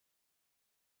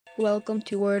Welcome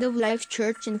to Word of Life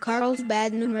Church in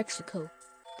Carlsbad, New Mexico.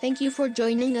 Thank you for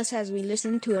joining us as we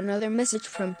listen to another message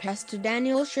from Pastor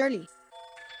Daniel Shirley.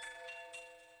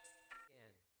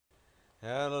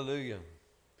 Hallelujah.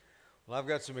 Well, I've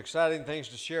got some exciting things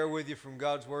to share with you from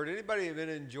God's Word. Anybody been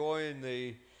enjoying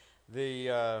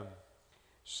the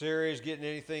series, getting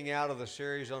anything out of the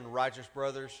series on the Righteous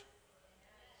Brothers?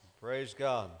 Praise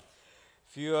God.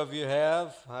 Few of you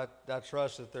have. I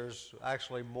trust that there's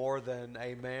actually more than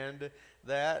amen to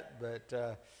that,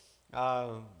 but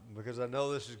because I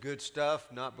know this is good stuff,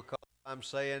 not because I'm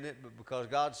saying it, but because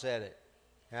God said it.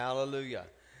 Hallelujah.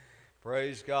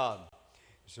 Praise God.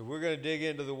 So we're going to dig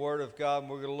into the Word of God, and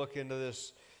we're going to look into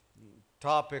this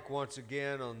topic once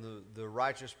again on the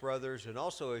Righteous Brothers. And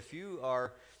also, if you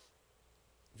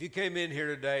came in here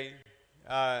today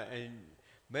and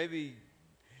maybe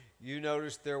you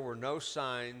noticed there were no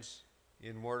signs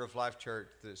in Word of Life Church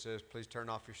that says, please turn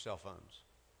off your cell phones.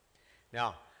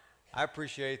 Now, I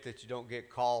appreciate that you don't get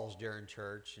calls during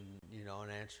church and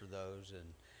answer those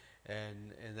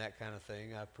and that kind of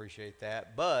thing. I appreciate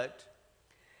that. But,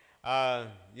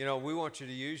 we want you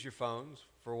to use your phones.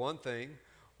 For one thing,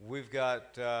 we've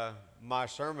got my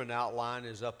sermon outline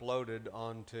is uploaded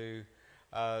onto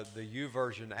the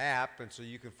YouVersion app, and so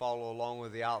you can follow along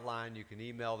with the outline. You can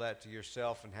email that to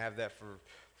yourself and have that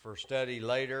for study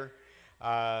later.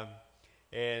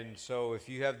 And so if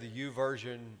you have the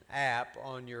YouVersion app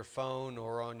on your phone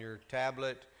or on your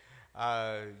tablet,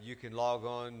 you can log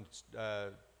on,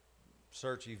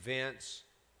 search events,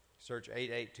 search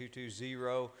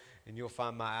 88220, and you'll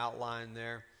find my outline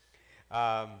there.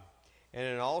 And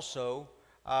then also,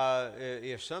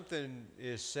 if something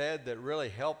is said that really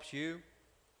helps you,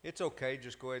 it's okay.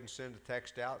 Just go ahead and send a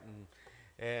text out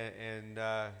and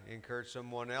encourage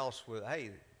someone else with, hey,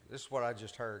 this is what I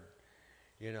just heard,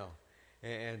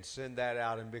 and send that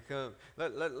out and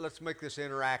let's make this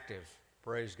interactive.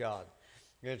 Praise God.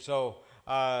 And so,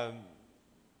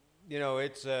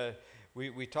 it's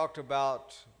we talked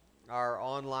about our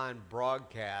online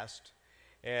broadcast,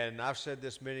 and I've said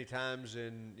this many times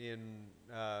in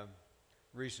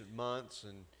recent months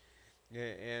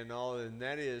and all, and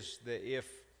that is that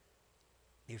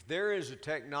if there is a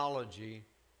technology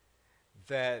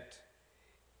that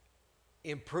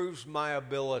improves my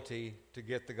ability to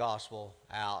get the gospel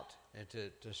out and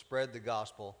to spread the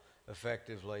gospel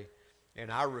effectively, and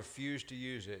I refuse to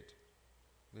use it,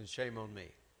 then shame on me.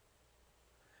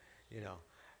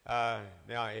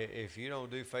 Now, if you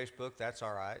don't do Facebook, that's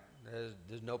all right.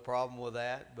 There's no problem with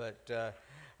that, but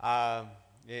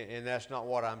and that's not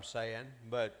what I'm saying.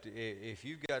 But if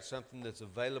you've got something that's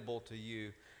available to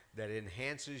you that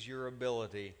enhances your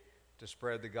ability to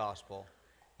spread the gospel,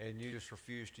 and you just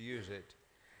refuse to use it,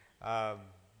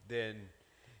 then,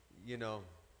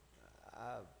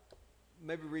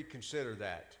 maybe reconsider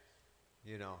that.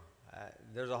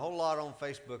 There's a whole lot on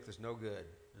Facebook that's no good.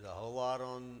 There's a whole lot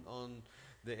on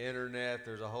the internet.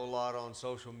 There's a whole lot on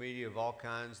social media of all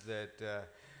kinds that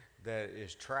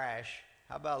is trash.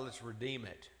 How about let's redeem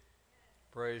it?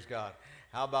 Praise God.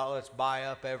 How about let's buy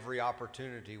up every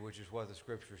opportunity, which is what the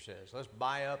Scripture says. Let's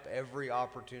buy up every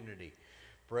opportunity.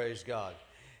 Praise God.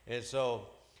 And so,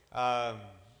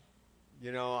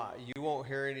 you won't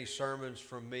hear any sermons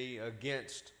from me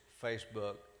against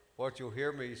Facebook. What you'll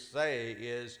hear me say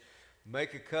is,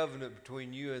 make a covenant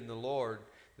between you and the Lord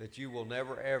that you will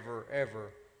never, ever,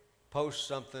 ever post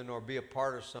something or be a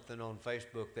part of something on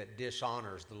Facebook that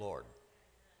dishonors the Lord.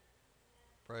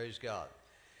 Praise God.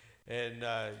 And,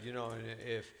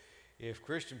 if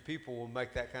Christian people will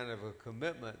make that kind of a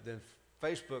commitment, then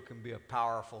Facebook can be a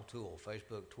powerful tool.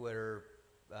 Facebook, Twitter,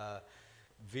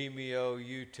 Vimeo,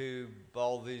 YouTube,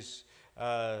 all these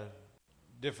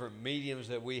different mediums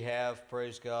that we have,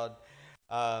 praise God.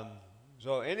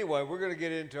 So anyway, we're going to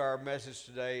get into our message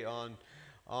today on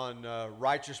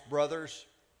righteous brothers.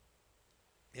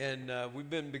 And we've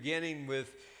been beginning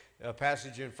with a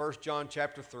passage in 1 John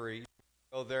chapter 3.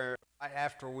 Go there right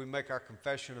after we make our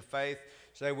confession of faith.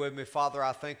 Say with me, Father,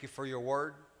 I thank you for your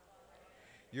word.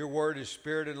 Your word is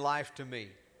spirit and life to me.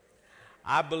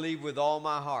 I believe with all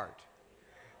my heart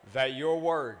that your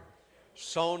word,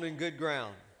 sown in good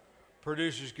ground,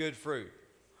 produces good fruit.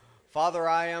 Father,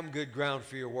 I am good ground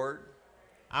for your word.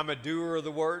 I'm a doer of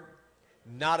the word,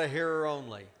 not a hearer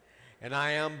only. And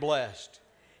I am blessed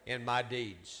in my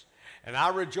deeds. And I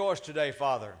rejoice today,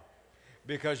 Father,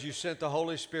 because you sent the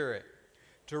Holy Spirit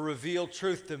to reveal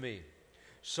truth to me.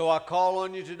 So I call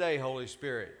on you today, Holy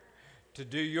Spirit, to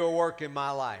do your work in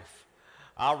my life.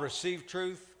 I'll receive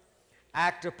truth,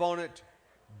 act upon it,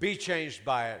 be changed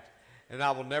by it, and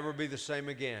I will never be the same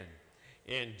again.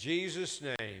 In Jesus'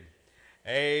 name,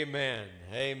 Amen.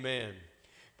 Amen.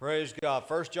 Praise God.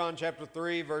 1 John chapter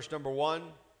 3, verse number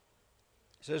 1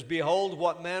 says, "Behold,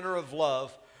 what manner of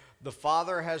love the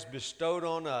Father has bestowed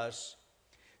on us,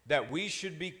 that we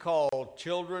should be called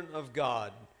children of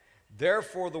God.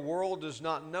 Therefore the world does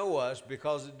not know us,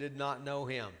 because it did not know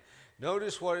him."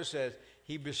 Notice what it says.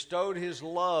 He bestowed his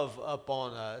love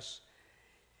upon us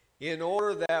in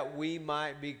order that we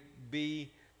might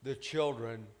be the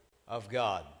children of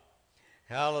God.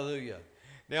 Hallelujah.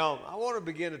 Now, I want to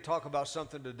begin to talk about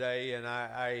something today, and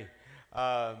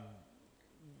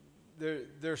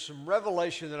there's some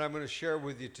revelation that I'm going to share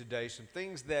with you today, some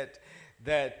things that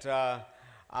has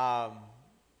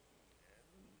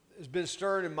been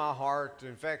stirring in my heart.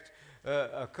 In fact,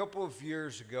 a couple of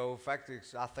years ago, in fact,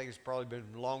 I think it's probably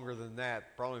been longer than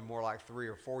that, probably more like 3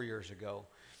 or 4 years ago,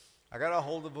 I got a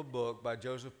hold of a book by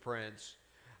Joseph Prince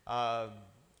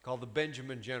called The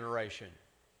Benjamin Generation.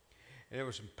 And there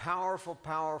was some powerful,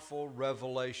 powerful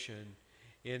revelation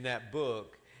in that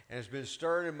book. And it's been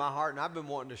stirring in my heart, and I've been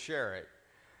wanting to share it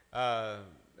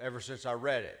ever since I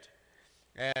read it.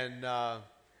 And,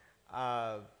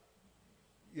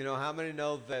 you know, how many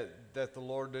know that the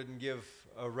Lord didn't give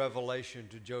a revelation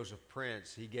to Joseph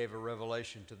Prince? He gave a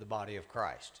revelation to the body of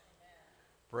Christ. Amen.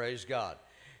 Praise God.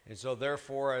 And so,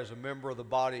 therefore, as a member of the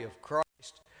body of Christ,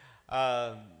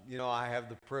 you know, I have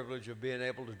the privilege of being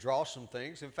able to draw some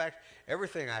things. In fact,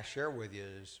 everything I share with you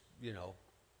is, you know,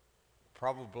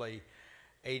 probably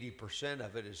 80%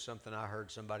 of it is something I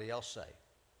heard somebody else say.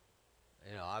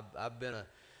 You know, I've been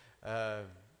a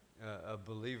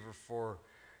believer for,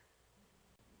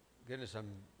 goodness,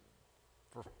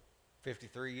 for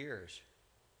 53 years.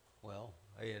 Well,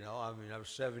 you know, I mean, I was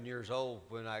 7 years old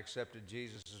when I accepted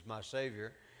Jesus as my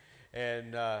Savior.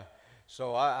 And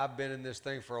so I've been in this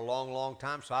thing for a long, long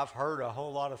time, so I've heard a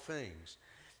whole lot of things.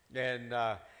 And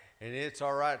it's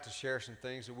all right to share some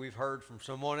things that we've heard from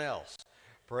someone else.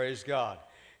 Praise God.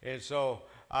 And so,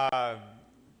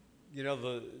 you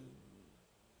know,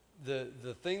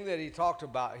 the thing that he talked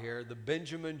about here, the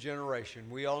Benjamin generation,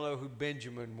 we all know who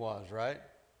Benjamin was, right?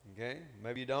 Okay,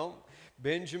 maybe you don't.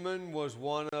 Benjamin was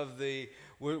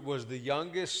was the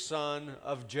youngest son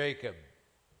of Jacob.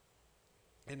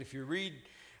 And if you read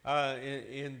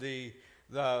in the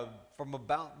from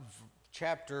about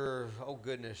chapter, oh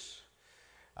goodness,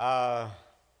 where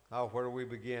do we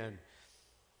begin?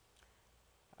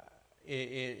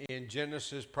 In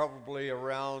Genesis, probably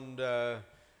around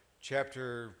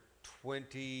chapter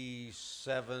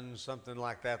 27, something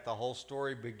like that. The whole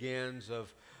story begins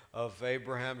of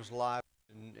Abraham's life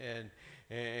and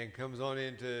comes on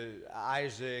into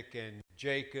Isaac and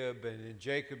Jacob and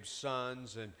Jacob's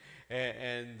sons and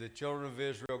the children of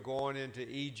Israel going into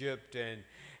Egypt and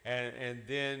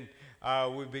then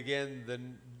we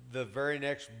begin the very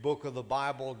next book of the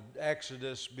Bible,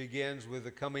 Exodus, begins with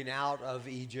the coming out of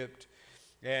Egypt,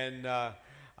 and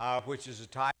which is a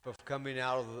type of coming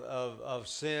out of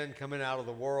sin, coming out of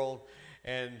the world.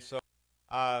 And so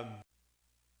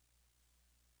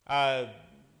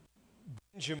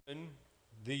Benjamin,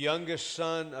 the youngest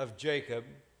son of Jacob,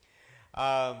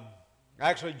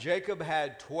 actually Jacob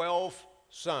had 12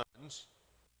 sons,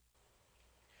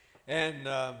 and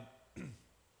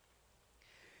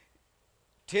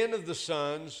 10 of the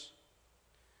sons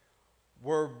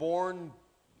were born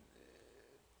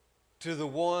to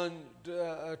those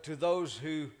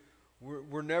who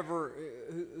were never,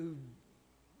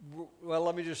 well,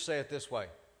 let me just say it this way.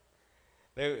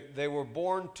 They were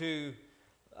born to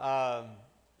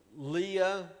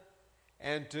Leah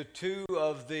and to 2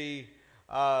 of the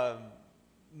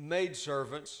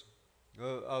maidservants,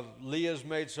 of Leah's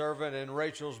maidservant and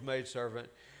Rachel's maidservant.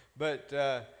 But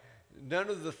none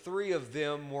of the 3 of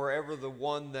them were ever the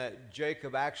one that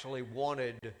Jacob actually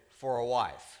wanted for a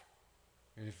wife.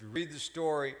 And if you read the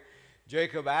story,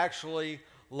 Jacob actually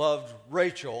loved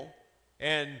Rachel,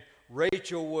 and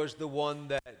Rachel was the one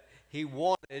that he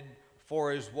wanted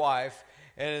for his wife.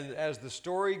 And as the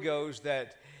story goes,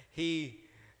 that he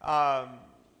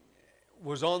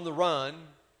was on the run,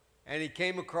 and he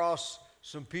came across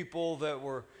some people that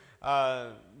were,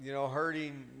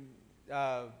 herding.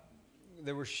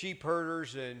 There were sheep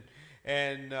herders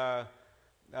and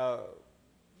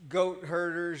goat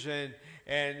herders,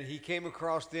 and he came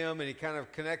across them, and he kind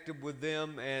of connected with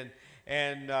them, and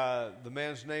the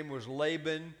man's name was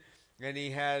Laban, and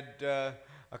he had a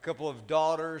couple of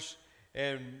daughters,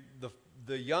 and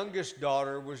the youngest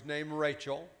daughter was named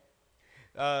Rachel.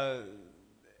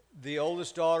 The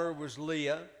oldest daughter was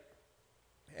Leah,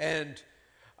 and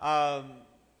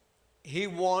he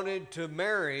wanted to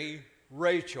marry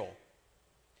Rachel.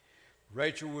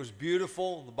 Rachel was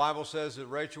beautiful. The Bible says that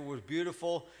Rachel was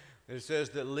beautiful. It says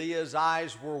that Leah's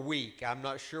eyes were weak. I'm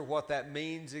not sure what that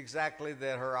means exactly,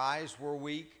 that her eyes were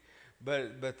weak,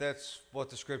 but that's what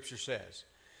the scripture says.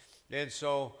 And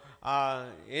so,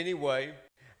 anyway,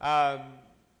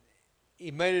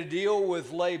 he made a deal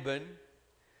with Laban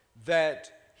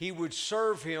that he would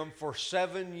serve him for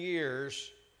 7 years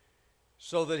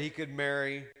so that he could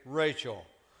marry Rachel.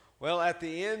 Well, at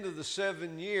the end of the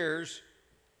 7 years,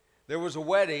 there was a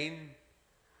wedding,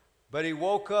 but he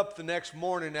woke up the next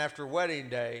morning after wedding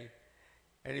day,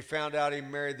 and he found out he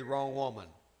married the wrong woman.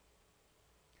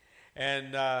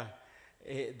 And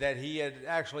that he had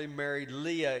actually married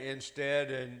Leah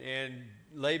instead, and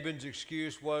Laban's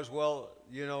excuse was, well,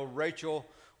 you know, Rachel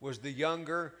was the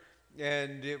younger,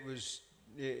 and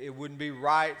it wouldn't be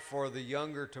right for the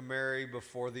younger to marry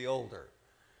before the older.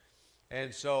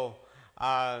 And so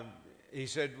he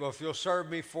said, well, if you'll serve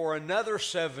me for another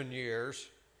 7 years,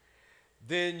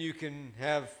 then you can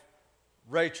have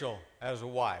Rachel as a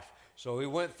wife. So he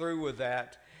went through with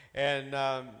that. And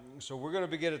so we're going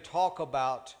to begin to talk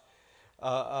about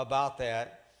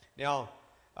that. Now,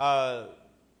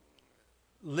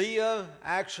 Leah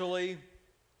actually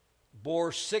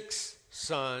bore 6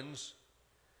 sons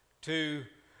to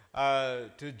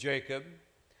Jacob.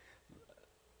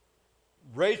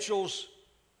 Rachel's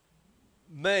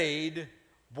maid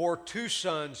bore 2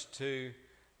 sons to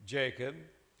Jacob.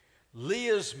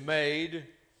 Leah's maid,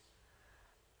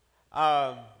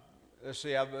 let's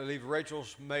see, I believe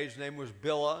Rachel's maid's name was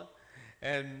Bilhah,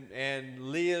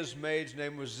 and Leah's maid's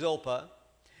name was Zilpah,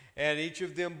 and each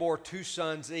of them bore 2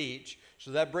 sons each.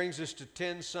 So that brings us to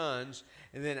 10 sons.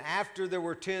 And then after there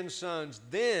were 10 sons,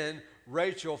 then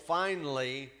Rachel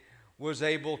finally was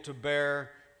able to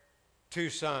bear 2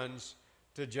 sons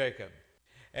to Jacob.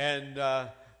 And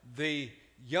the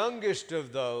youngest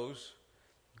of those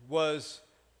was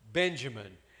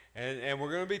Benjamin. And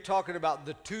we're going to be talking about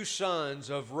the 2 sons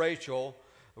of Rachel.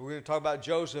 We're going to talk about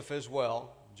Joseph as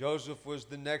well. Joseph was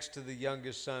the next to the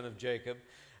youngest son of Jacob,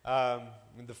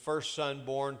 the first son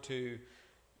born to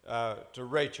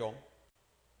Rachel.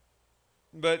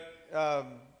 But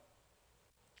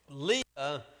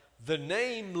Leah, the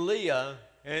name Leah,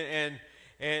 and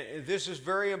this is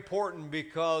very important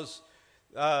because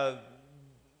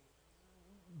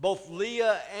both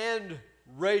Leah and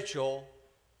Rachel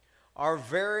are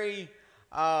very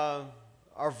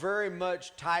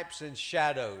much types and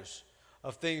shadows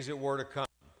of things that were to come.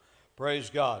 Praise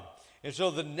God. And so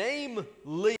the name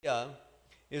Leah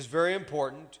is very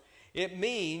important. It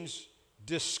means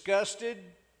disgusted,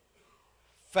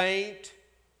 faint,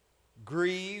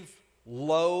 grieve,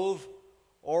 loathe,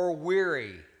 or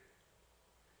weary.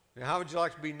 Now, how would you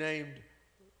like to be named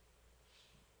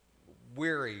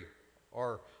weary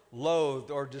or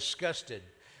loathed or disgusted?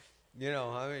 You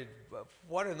know, I mean,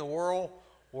 what in the world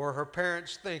were her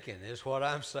parents thinking is what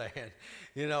I'm saying.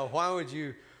 You know, why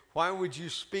would you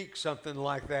speak something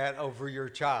like that over your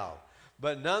child?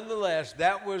 But nonetheless,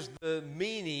 that was the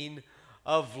meaning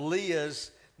of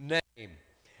Leah's name.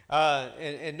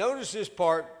 And notice this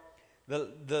part,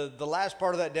 the last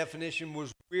part of that definition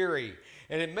was weary.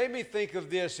 And it made me think of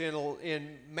this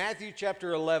in Matthew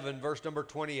chapter 11, verse number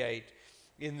 28,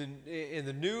 in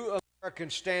the New American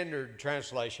Standard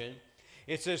Translation.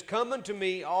 It says, "Come unto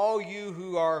me, all you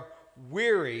who are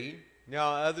weary."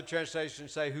 Now, other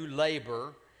translations say who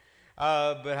labor,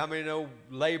 but how many know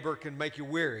labor can make you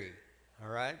weary? All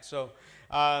right, so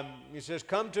it says,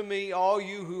 "Come to me, all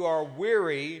you who are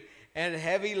weary and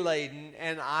heavy laden,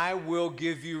 and I will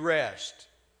give you rest."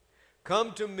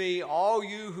 Come to me, all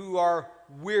you who are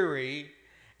weary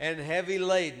and heavy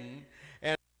laden,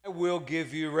 and I will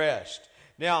give you rest.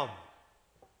 Now,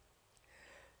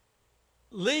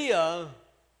 Leah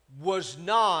was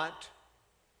not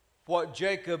what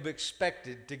Jacob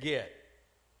expected to get.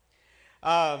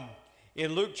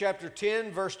 In Luke chapter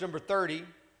 10, verse number 30,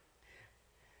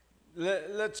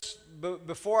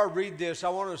 before I read this, I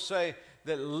want to say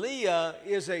that Leah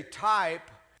is a type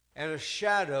and a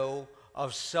shadow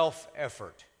of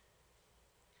self-effort.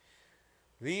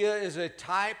 Leah is a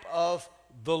type of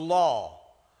the law,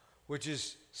 which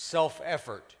is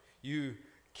self-effort. You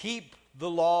keep the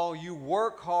law, you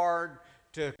work hard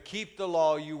to keep the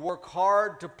law, you work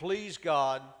hard to please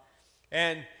God,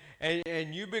 and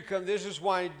you become, this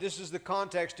is the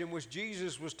context in which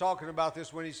Jesus was talking about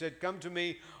this when he said, "Come to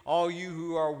me, all you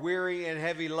who are weary and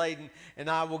heavy laden, and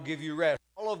I will give you rest."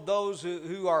 All of those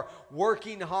who are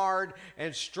working hard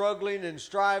and struggling and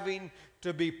striving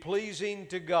to be pleasing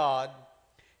to God,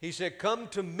 he said, "Come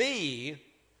to me."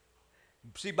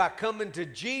 See, by coming to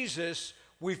Jesus,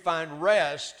 we find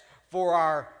rest for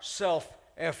our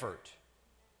self-effort.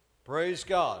 Praise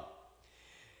God.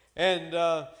 And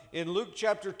in Luke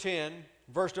chapter 10,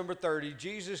 verse number 30,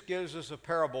 Jesus gives us a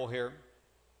parable here.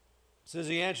 It says,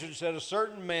 he answered and said, a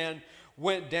certain man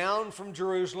went down from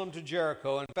Jerusalem to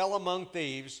Jericho and fell among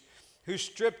thieves, who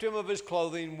stripped him of his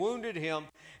clothing, wounded him,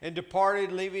 and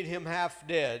departed, leaving him half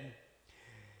dead.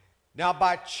 Now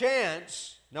by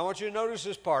chance, now I want you to notice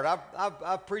this part.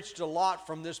 I've preached a lot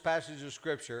from this passage of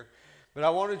Scripture, but I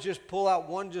want to just pull out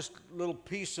one just little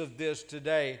piece of this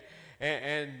today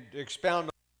and expound on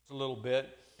it a little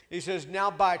bit. He says, now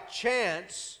by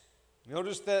chance,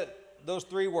 notice that those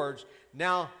three words,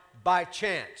 now by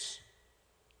chance,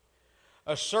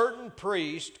 a certain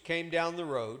priest came down the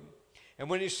road, and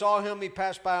when he saw him, he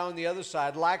passed by on the other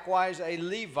side. Likewise, a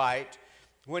Levite,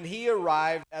 when he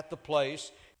arrived at the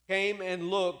place, came and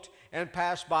looked and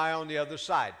passed by on the other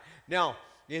side. Now,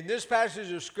 in this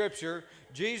passage of Scripture,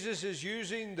 Jesus is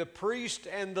using the priest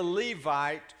and the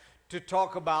Levite to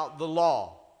talk about the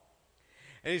law.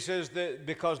 And he says that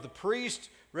because the priest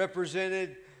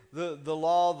represented the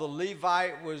law, the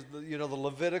Levite was the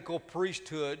Levitical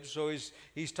priesthood. So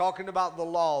he's talking about the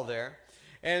law there.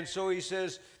 And so he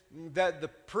says that the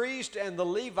priest and the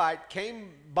Levite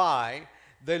came by.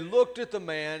 They looked at the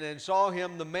man and saw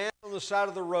him. The man on the side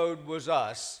of the road was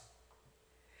us.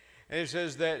 And it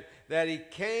says that he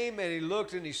came and he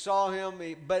looked and he saw him.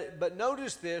 But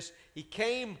notice this, he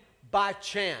came by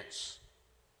chance.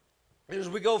 And as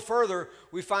we go further,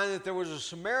 we find that there was a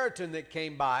Samaritan that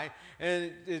came by.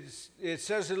 And it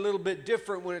says it a little bit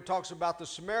different when it talks about the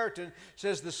Samaritan. It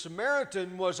says the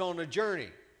Samaritan was on a journey.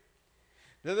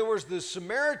 In other words, the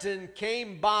Samaritan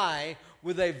came by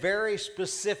with a very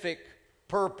specific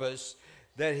purpose,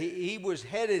 that he was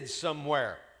headed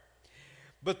somewhere.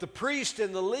 But the priest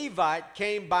and the Levite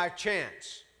came by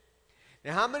chance.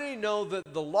 Now, how many know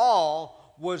that the law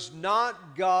was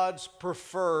not God's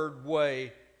preferred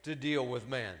way to deal with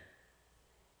man?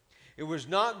 It was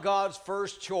not God's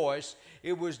first choice.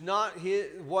 It was not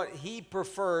what he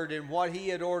preferred and what he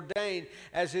had ordained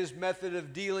as his method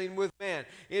of dealing with man.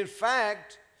 In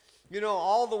fact,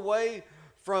 all the way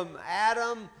from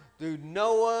Adam through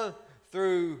Noah,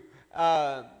 through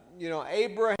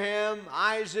Abraham,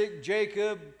 Isaac,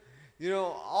 Jacob,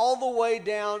 all the way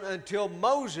down until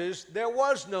Moses, there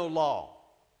was no law.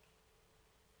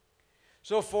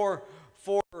 So for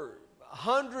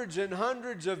hundreds and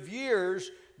hundreds of years,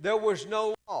 there was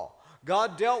no law.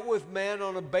 God dealt with man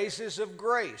on a basis of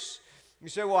grace. You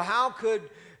say, well, how could,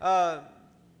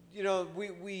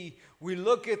 we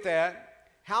look at that.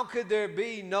 How could there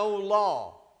be no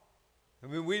law? I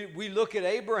mean, we look at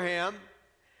Abraham.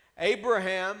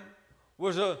 Abraham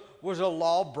was a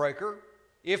lawbreaker,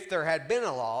 if there had been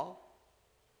a law.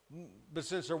 But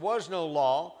since there was no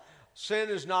law, sin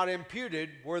is not imputed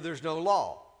where there's no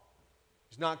law.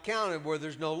 It's not counted where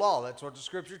there's no law. That's what the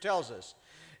Scripture tells us.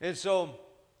 And so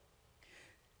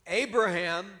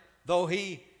Abraham, though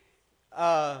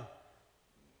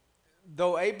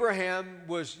Abraham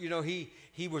was,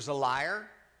 he was a liar.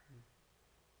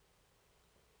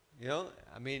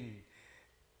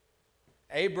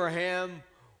 Abraham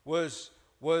was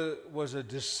a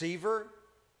deceiver.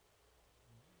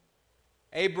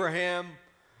 Abraham,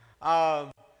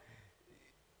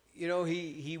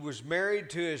 he was married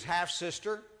to his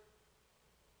half-sister.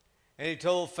 And he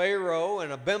told Pharaoh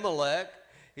and Abimelech,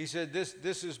 he said,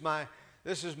 this is my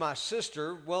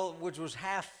sister, well, which was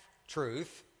half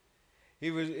truth.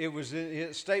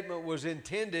 His statement was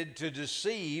intended to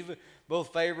deceive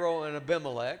both Pharaoh and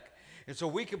Abimelech. And so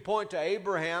we can point to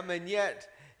Abraham, and yet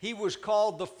he was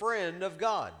called the friend of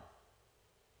God.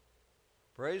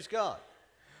 Praise God.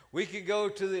 We could go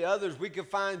to the others. We could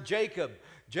find Jacob.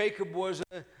 Jacob was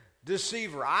a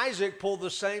deceiver. Isaac pulled the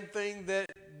same thing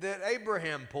that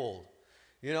Abraham pulled.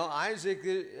 Isaac,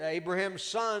 Abraham's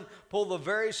son, pulled the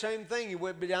very same thing. He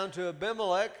went down to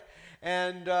Abimelech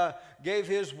and gave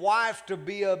his wife to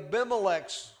be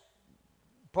Abimelech's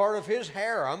part of his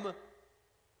harem.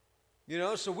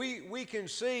 So we can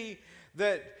see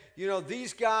that,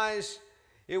 these guys,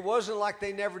 it wasn't like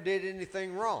they never did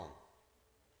anything wrong.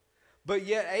 But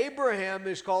yet Abraham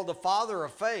is called the father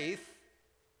of faith.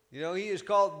 He is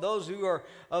called, those who are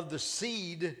of the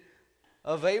seed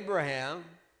of Abraham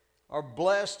are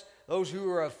blessed. Those who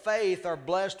are of faith are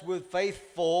blessed with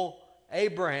faithful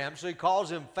Abraham. So he calls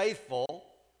him faithful.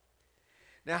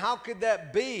 Now, how could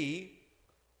that be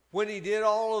when he did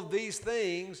all of these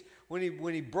things, when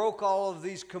he broke all of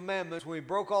these commandments, when he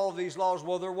broke all of these laws?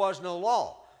 Well, there was no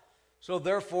law. So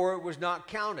therefore, it was not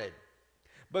counted.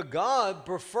 But God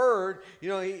preferred,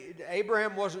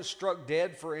 Abraham wasn't struck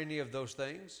dead for any of those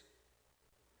things.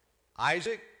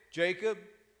 Isaac, Jacob,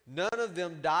 none of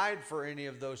them died for any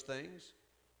of those things.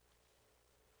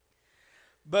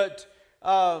 but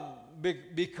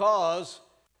because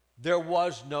there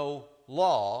was no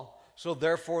law, so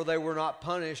therefore they were not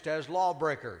punished as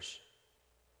lawbreakers.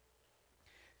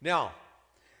 Now,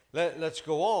 let's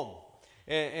go on,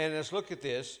 and let's look at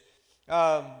this.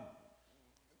 The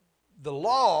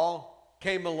law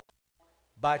came along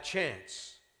by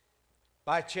chance.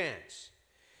 By chance.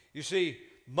 You see,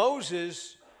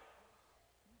 Moses,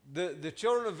 the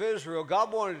children of Israel,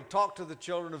 God wanted to talk to the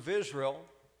children of Israel,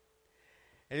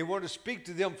 and he wanted to speak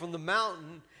to them from the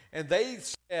mountain, and they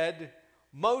said,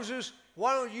 Moses,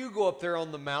 why don't you go up there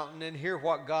on the mountain and hear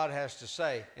what God has to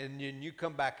say, and then you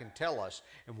come back and tell us.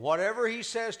 And whatever he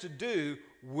says to do,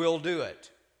 we'll do it.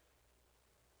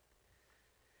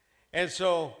 And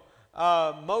so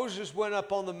Moses went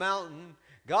up on the mountain.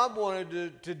 God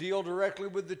wanted to deal directly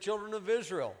with the children of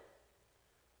Israel.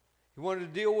 He wanted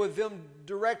to deal with them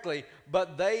directly,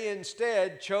 but they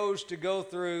instead chose to go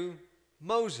through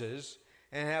Moses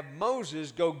and have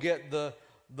Moses go get the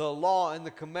law and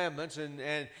the commandments,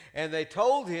 and they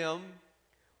told him,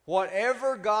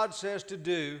 whatever God says to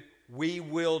do, we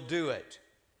will do it.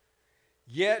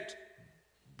 Yet,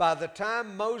 by the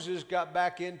time Moses got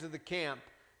back into the camp,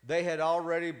 they had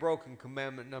already broken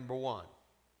commandment number 1.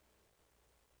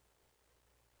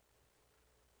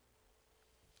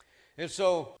 And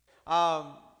so,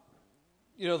 the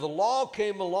law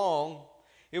came along.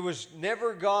 It was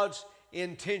never God's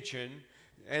intention.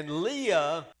 And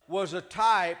Leah was a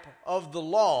type of the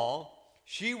law.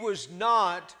 She was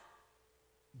not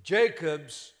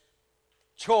Jacob's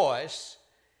choice.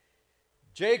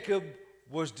 Jacob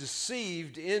was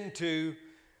deceived into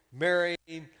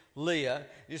marrying Leah.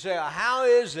 You say, how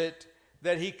is it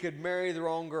that he could marry the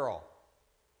wrong girl?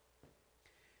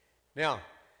 Now,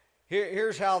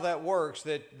 here's how that works,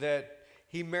 that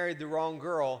he married the wrong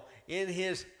girl. In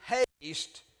his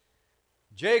haste,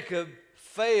 Jacob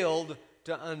failed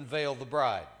to unveil the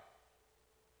bride.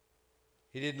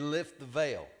 He didn't lift the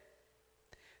veil.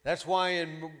 That's why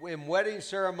in wedding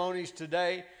ceremonies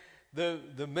today,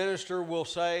 the minister will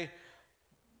say,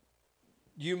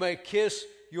 you may kiss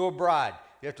your bride.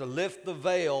 You have to lift the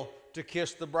veil to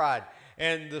kiss the bride.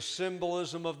 And the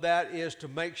symbolism of that is to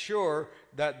make sure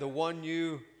that the one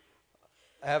you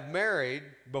have married,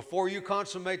 before you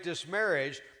consummate this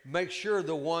marriage, make sure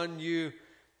the one you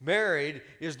married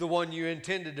is the one you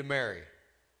intended to marry.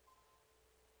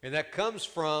 And that comes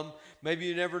from, maybe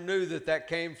you never knew that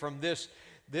came from this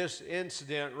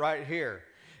incident right here.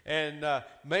 And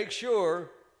make sure,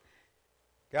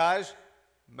 guys,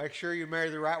 make sure you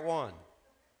marry the right one.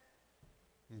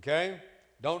 Okay?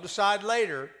 Don't decide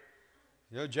later.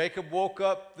 Jacob woke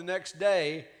up the next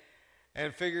day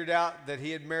and figured out that he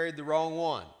had married the wrong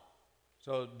one.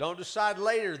 So don't decide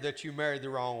later that you married the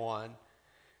wrong one.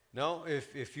 No,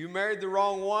 if you married the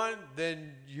wrong one,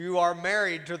 then you are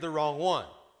married to the wrong one.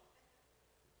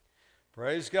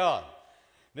 Praise God.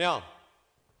 Now,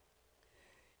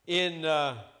 in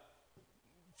 2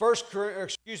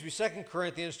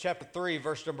 Corinthians chapter 3,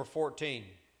 verse number 14,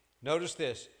 notice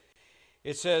this.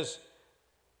 It says,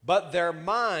 but their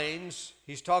minds,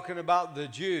 he's talking about the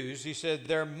Jews, he said,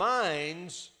 their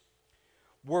minds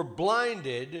were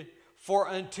blinded, for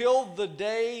until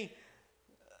this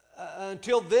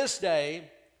day,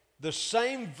 the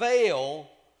same veil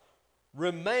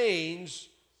remains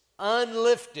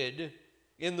unlifted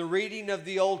in the reading of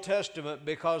the Old Testament,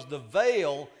 because the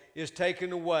veil is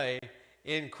taken away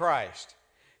in Christ.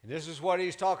 And this is what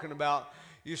he's talking about.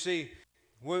 You see,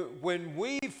 when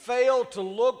we fail to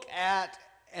look at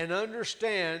and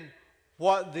understand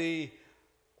what the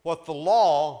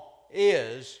law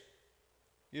is,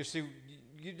 you see,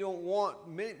 you don't want,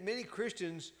 many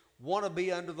Christians want to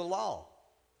be under the law.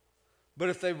 But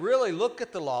if they really look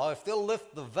at the law, if they'll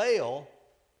lift the veil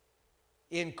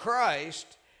in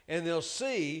Christ, and they'll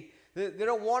see that they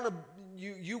don't want to,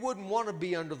 you wouldn't want to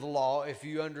be under the law if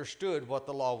you understood what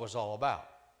the law was all about.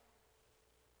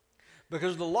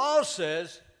 Because the law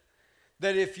says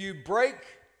that if you break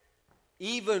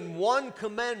even one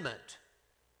commandment,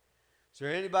 is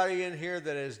there anybody in here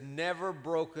that has never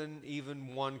broken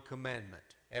even one commandment,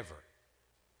 ever?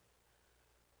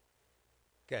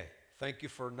 Okay, thank you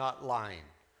for not lying.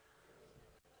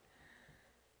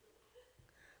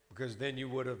 Because then you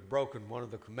would have broken one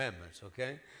of the commandments,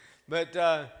 okay? But,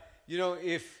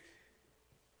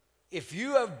 if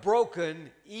you have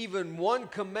broken even one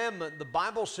commandment, the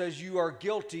Bible says you are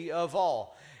guilty of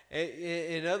all.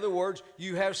 In other words,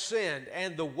 you have sinned,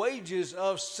 and the wages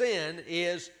of sin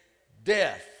is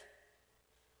death.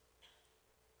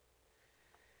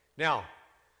 Now,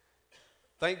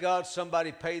 thank God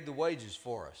somebody paid the wages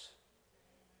for us.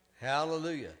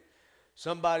 Hallelujah.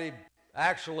 Somebody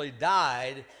actually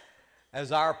died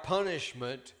as our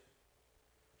punishment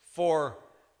for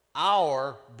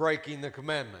our breaking the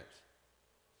commandment.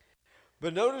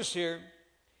 But notice here,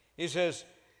 he says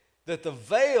that the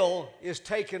veil is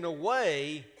taken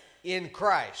away in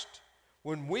Christ.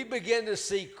 When we begin to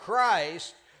see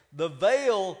Christ, the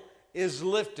veil is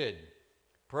lifted.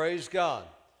 Praise God.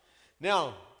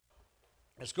 Now,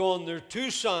 let's go on. There are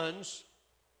two sons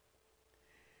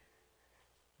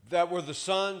that were the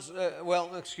sons,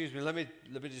 let me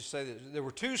just say this. There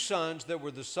were two sons that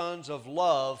were the sons of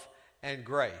love and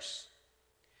grace.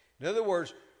 In other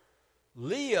words,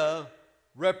 Leah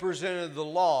represented the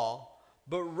law,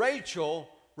 but Rachel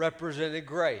represented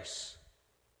grace.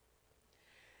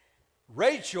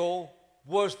 Rachel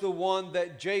was the one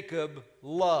that Jacob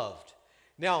loved.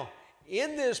 Now,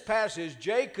 in this passage,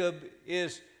 Jacob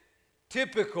is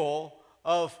typical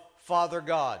of Father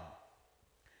God.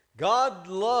 God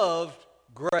loved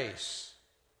grace.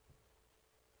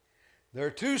 There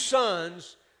are two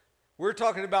sons. We're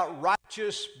talking about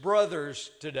righteous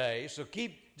brothers today, so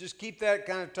just keep that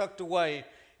kind of tucked away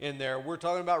in there. We're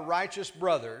talking about righteous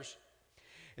brothers.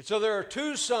 And so there are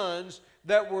two sons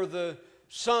that were the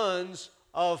sons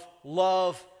of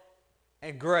love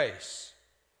and grace.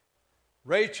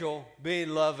 Rachel being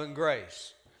love and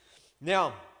grace.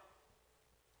 Now,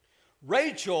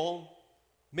 Rachel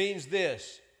means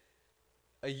this,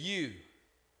 a ewe.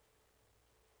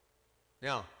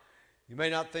 Now, you may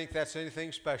not think that's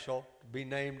anything special to be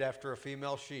named after a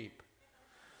female sheep.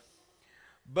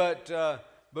 But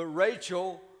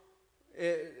Rachel,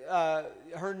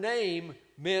 her name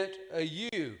meant a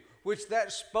ewe, which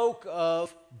that spoke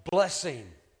of blessing.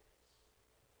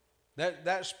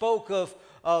 That spoke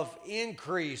of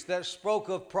increase. That spoke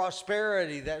of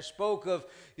prosperity. That spoke of,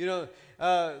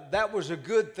 that was a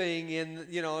good thing.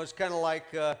 It's kind of like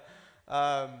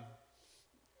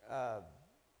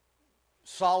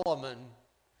Solomon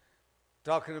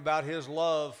talking about his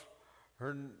love.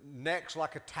 Her neck's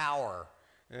like a tower,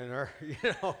 and her,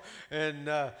 and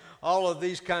all of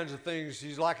these kinds of things.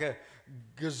 She's like a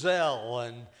gazelle,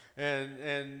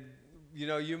 and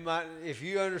you might, if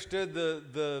you understood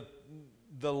the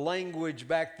language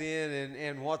back then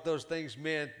and what those things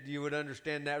meant, you would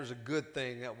understand that was a good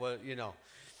thing. That was,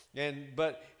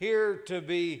 but here to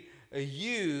be a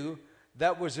ewe,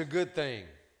 that was a good thing.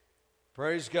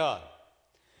 Praise God.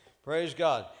 Praise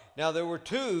God. Now there were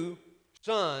two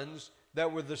sons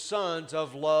that were the sons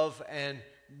of love and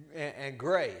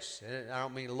grace. And I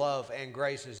don't mean love and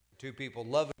grace as two people.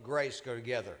 Love and grace go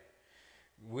together.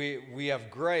 We have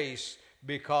grace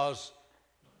because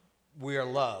we are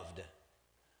loved.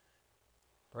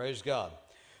 Praise God.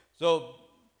 So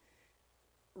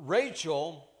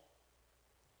Rachel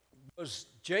was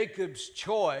Jacob's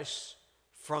choice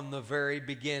from the very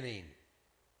beginning.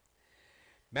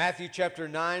 Matthew chapter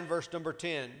 9, verse number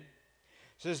 10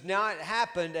 says, "Now it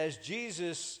happened as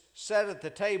Jesus sat at the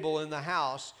table in the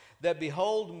house, that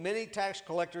behold, many tax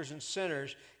collectors and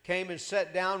sinners came and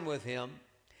sat down with him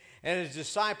and his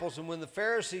disciples. And when the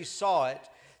Pharisees saw it,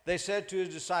 they said to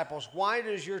his disciples, 'Why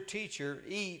does your teacher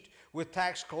eat with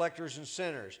tax collectors and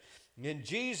sinners?' And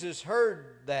Jesus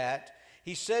heard that.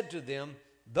 He said to them,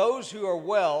 'Those who are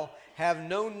well have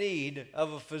no need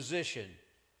of a physician,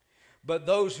 but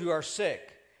those who are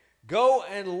sick. Go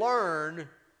and learn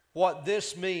what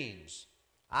this means.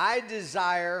 I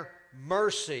desire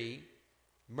mercy.'"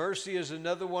 Mercy is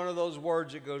another one of those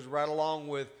words that goes right along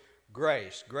with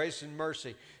grace. Grace and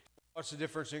mercy. What's the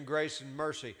difference in grace and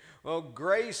mercy? Well,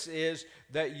 grace is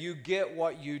that you get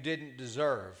what you didn't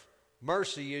deserve.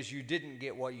 Mercy is you didn't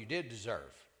get what you did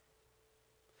deserve.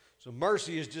 So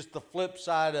mercy is just the flip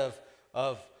side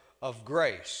of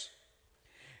grace.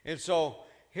 And so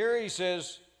here he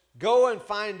says, go and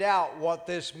find out what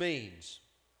this means.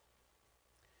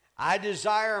 I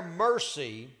desire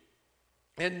mercy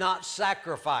and not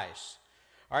sacrifice.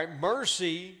 All right,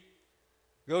 mercy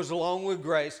goes along with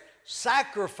grace.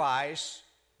 Sacrifice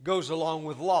goes along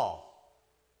with law.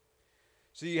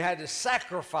 So you had to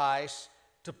sacrifice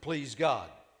to please God.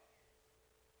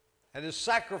 Had to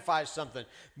sacrifice something.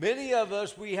 Many of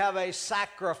us, we have a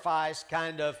sacrifice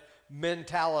kind of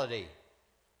mentality.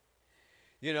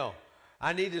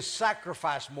 I need to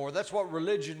sacrifice more. That's what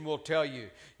religion will tell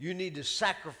you. You need to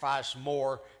sacrifice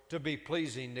more to be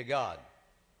pleasing to God.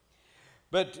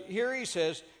 But here he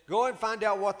says, go and find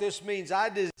out what this means. I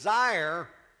desire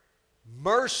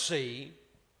mercy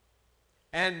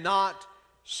and not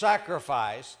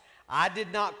sacrifice. I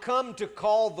did not come to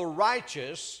call the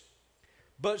righteous,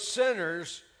 but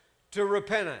sinners to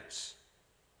repentance.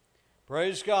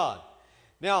 Praise God.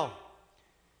 Now,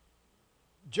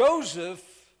 Joseph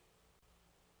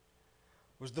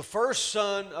was the first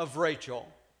son of Rachel,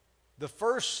 the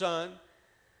first son,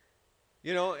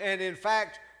 and in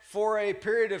fact, for a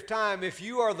period of time, if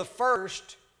you are the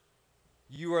first,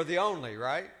 you are the only,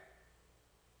 right?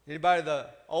 Anybody the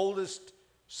oldest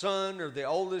son or the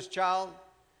oldest child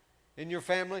in your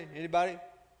family? Anybody?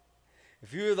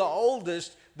 If you were the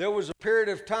oldest, there was a period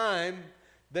of time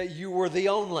that you were the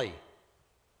only.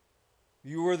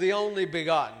 You were the only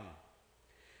begotten.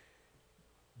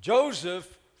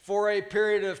 Joseph, for a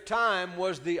period of time,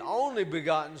 was the only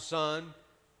begotten son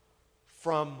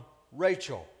from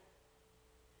Rachel.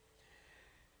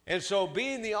 And so,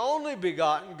 being the only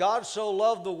begotten, God so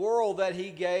loved the world that He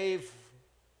gave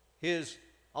His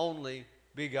only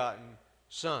begotten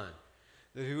Son,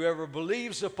 that whoever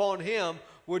believes upon Him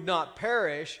would not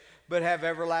perish, but have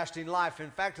everlasting life. In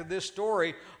fact, of this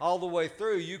story, all the way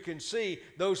through, you can see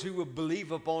those who would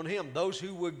believe upon Him, those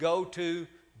who would go to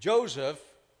Joseph.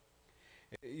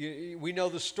 We know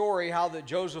the story how that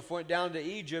Joseph went down to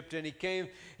Egypt, and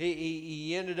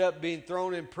he ended up being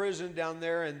thrown in prison down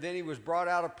there, and then he was brought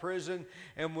out of prison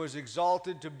and was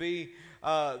exalted to be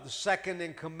the second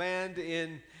in command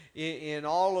in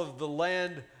all of the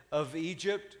land of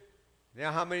Egypt.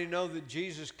 Now, how many know that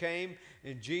Jesus came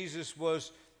and Jesus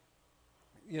was,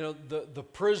 the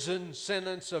prison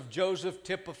sentence of Joseph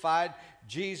typified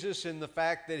Jesus in the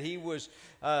fact that he was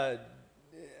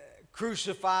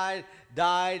crucified,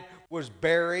 died, was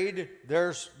buried.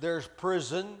 There's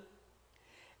prison.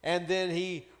 And then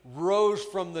He rose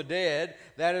from the dead.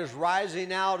 That is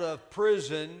rising out of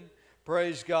prison,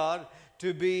 praise God,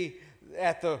 to be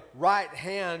at the right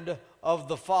hand of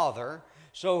the Father.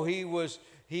 So He was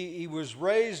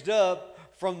raised up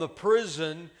from the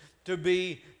prison to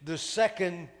be the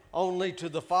second only to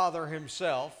the Father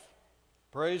Himself.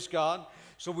 Praise God.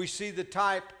 So we see the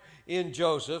type in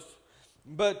Joseph.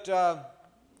 But,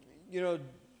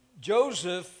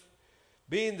 Joseph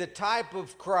being the type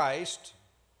of Christ.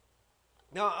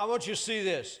 Now, I want you to see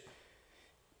this.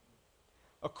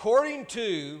 According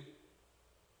to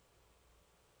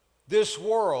this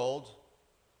world,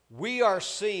 we are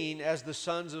seen as the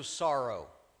sons of sorrow.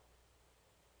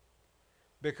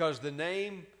 Because the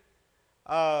name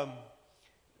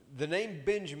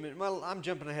Benjamin, well, I'm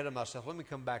jumping ahead of myself. Let me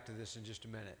come back to this in just a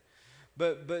minute.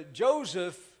 But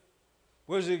Joseph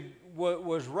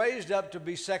was raised up to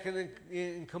be second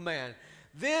in command.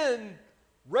 Then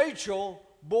Rachel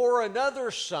bore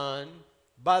another son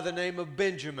by the name of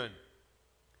Benjamin.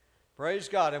 Praise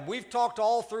God. And we've talked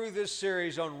all through this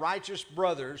series on Righteous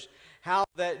Brothers how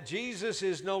that Jesus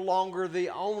is no longer the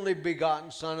only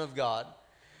begotten Son of God.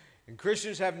 And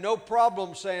Christians have no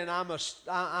problem saying, I'm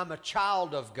a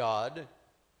child of God.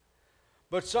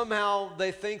 But somehow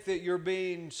they think that you're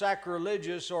being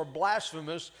sacrilegious or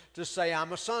blasphemous to say,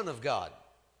 I'm a son of God.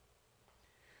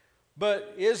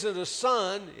 But isn't a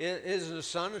son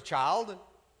a child?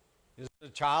 Is a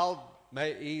child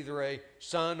either a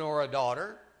son or a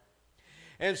daughter?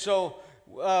 And so,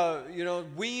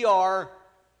 we are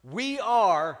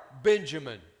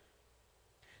Benjamin.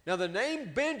 Now, the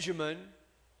name Benjamin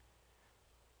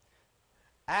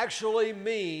actually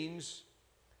means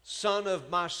son of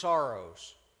my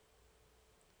sorrows.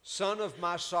 Son of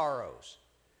my sorrows.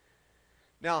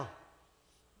 Now,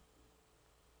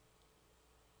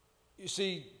 you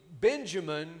see,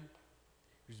 Benjamin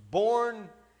was born,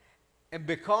 and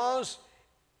because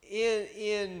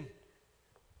in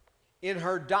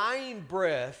her dying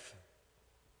breath,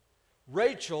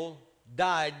 Rachel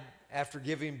died after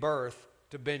giving birth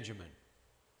to Benjamin.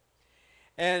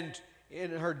 And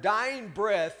in her dying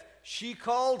breath, she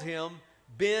called him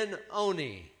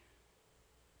Ben-Oni,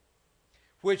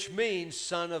 which means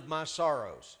son of my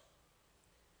sorrows.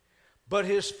 But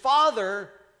his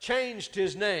father changed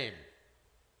his name.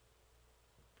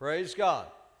 Praise God.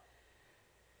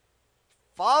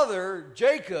 Father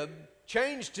Jacob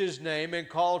changed his name and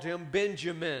called him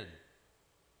Benjamin.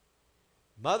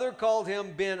 Mother called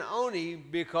him Ben-Oni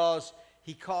because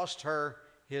he cost her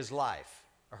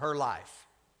her life.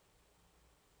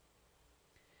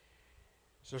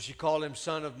 So she called him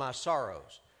son of my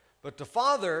sorrows. But the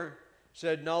father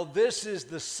said, no, this is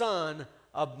the son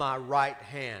of my right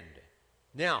hand.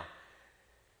 Now,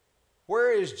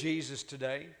 where is Jesus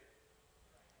today?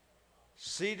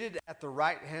 Seated at the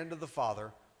right hand of the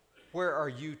Father. Where are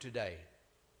you today?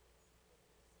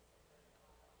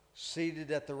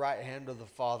 Seated at the right hand of the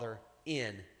Father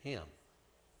in Him.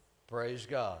 Praise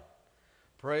God.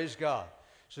 Praise God.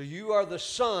 So you are the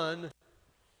son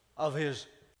of His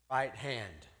right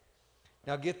hand.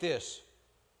 Now get this.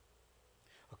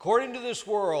 According to this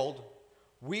world,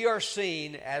 we are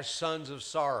seen as sons of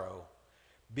sorrow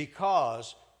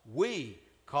because we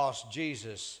cost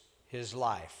Jesus his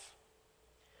life.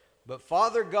 But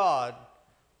Father God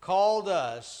called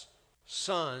us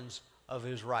sons of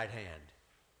his right hand.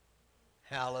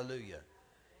 Hallelujah.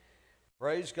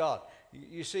 Praise God.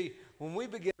 You see, when we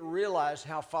begin to realize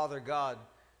how Father God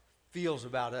feels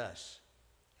about us,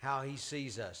 how he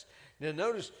sees us. Now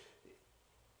notice,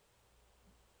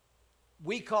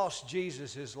 we cost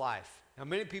Jesus his life. Now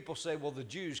many people say, well, the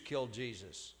Jews killed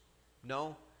Jesus.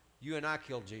 No, you and I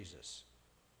killed Jesus.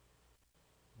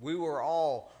 We were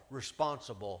all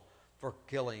responsible for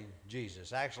killing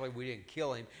Jesus. Actually, we didn't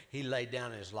kill him. He laid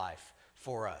down his life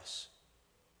for us.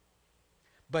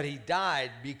 But he died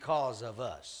because of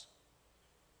us.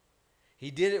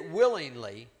 He did it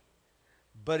willingly,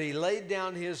 but he laid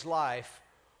down his life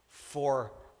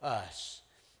for us.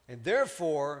 And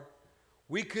therefore,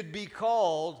 we could be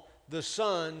called the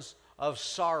sons of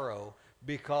sorrow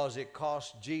because it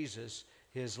cost Jesus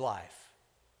his life.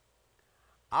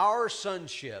 Our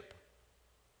sonship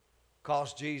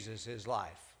cost Jesus his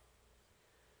life.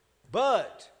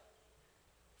 But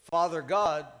Father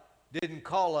God didn't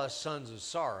call us sons of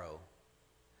sorrow.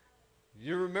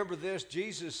 You remember this?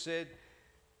 Jesus said,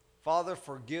 Father,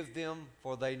 forgive them,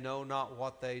 for they know not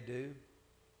what they do.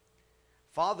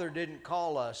 Father didn't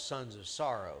call us sons of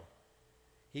sorrow.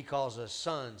 He calls us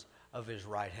sons of his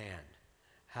right hand.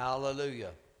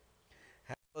 Hallelujah.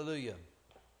 Hallelujah.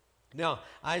 Now,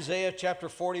 Isaiah chapter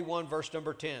 41, verse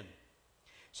number 10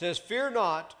 says, Fear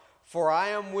not, for I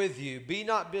am with you. Be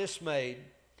not dismayed,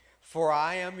 for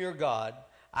I am your God.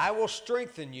 I will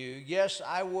strengthen you. Yes,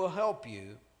 I will help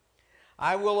you.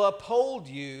 I will uphold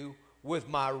you with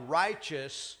my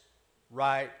righteous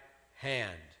right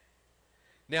hand.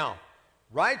 Now,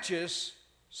 righteous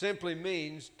simply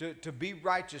means, to be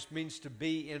righteous means to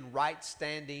be in right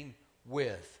standing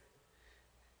with.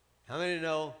 How many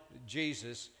know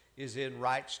Jesus is in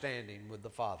right standing with the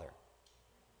Father?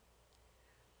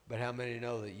 But how many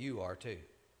know that you are too?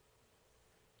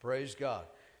 Praise God.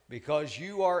 Because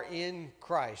you are in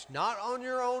Christ, not on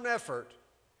your own effort,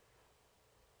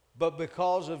 but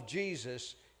because of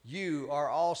Jesus, you are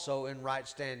also in right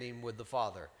standing with the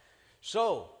Father.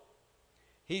 So,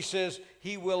 he says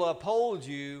he will uphold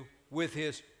you with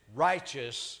his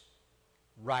righteous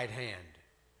right hand.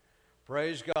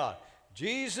 Praise God.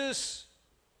 Jesus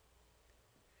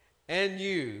and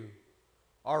you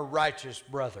are righteous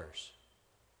brothers.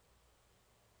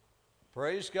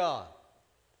 Praise God.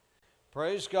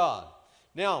 Praise God.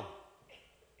 Now,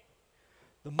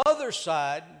 the mother's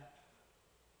side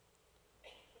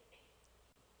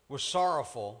was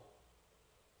sorrowful,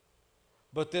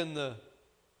 but then the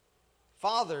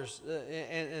father's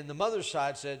and the mother's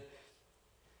side said,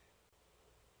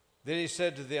 then he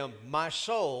said to them, my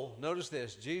soul, notice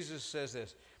this, Jesus says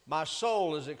this, my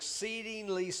soul is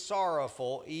exceedingly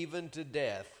sorrowful, even to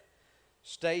death.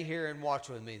 Stay here and watch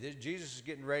with me. Jesus is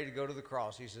getting ready to go to the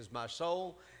cross. He says, my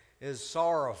soul is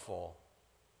sorrowful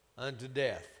unto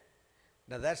death.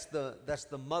 Now that's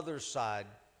the mother's side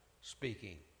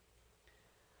speaking.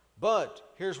 But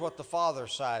here's what the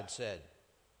father's side said.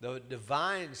 The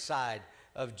divine side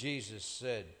of Jesus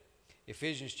said,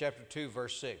 Ephesians chapter 2,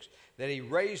 verse 6, that he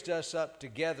raised us up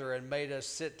together and made us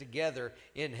sit together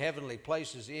in heavenly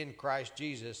places in Christ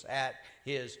Jesus at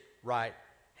his right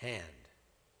hand.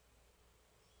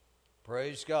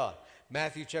 Praise God.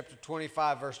 Matthew chapter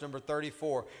 25, verse number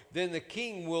 34, then the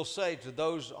king will say to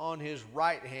those on his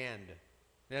right hand.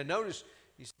 Now notice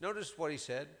what he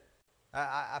said.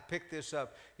 I picked this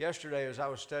up yesterday as I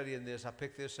was studying this. I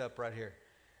picked this up right here.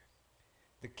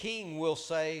 The king will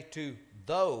say to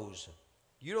those.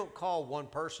 You don't call one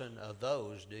person a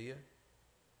those, do you?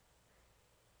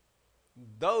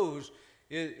 Those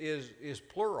is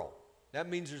plural. That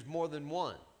means there's more than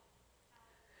one.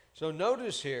 So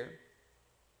notice here,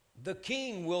 the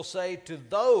king will say to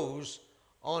those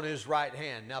on his right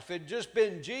hand. Now, if it had just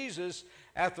been Jesus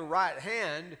at the right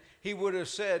hand, he would have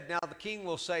said, now the king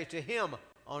will say to him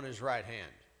on his right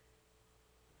hand.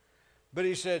 But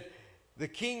he said, the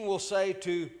king will say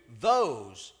to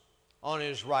those on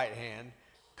his right hand,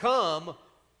 come.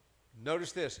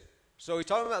 Notice this. So he's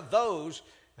talking about those.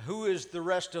 Who is the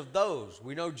rest of those?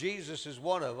 We know Jesus is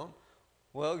one of them.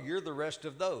 Well, you're the rest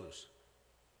of those.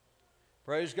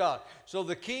 Praise God. So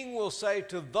the king will say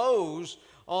to those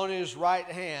on his right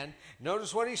hand,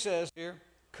 notice what he says here,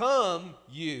 come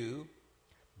you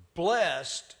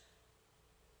blessed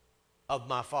of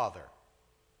my Father.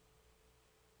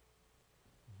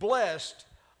 Blessed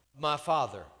my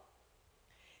Father.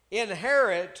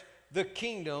 Inherit the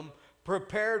kingdom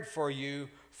prepared for you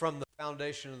from the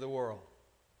foundation of the world.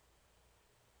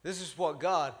 This is what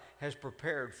God has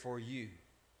prepared for you.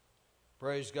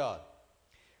 Praise God.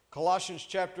 Colossians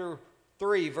chapter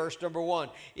 3, verse number 1.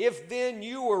 If then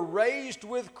you were raised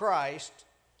with Christ,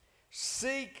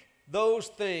 seek those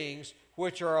things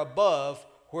which are above,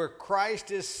 where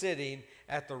Christ is sitting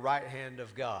at the right hand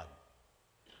of God.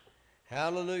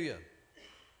 Hallelujah.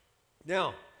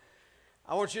 Now,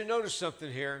 I want you to notice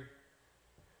something here.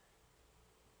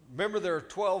 Remember, there are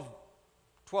 12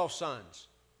 sons,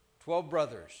 12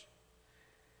 brothers.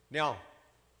 Now,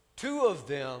 2 of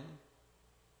them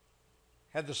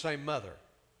had the same mother.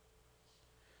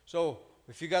 So,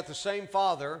 if you got the same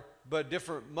father, but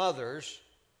different mothers,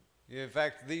 in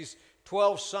fact, these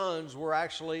 12 sons were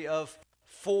actually of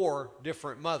 4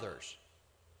 different mothers.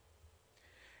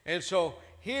 And so,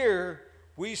 here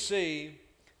we see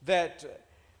that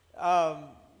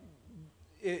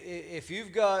if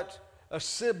you've got a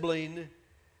sibling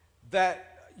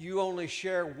that you only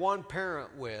share one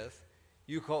parent with,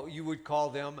 you would call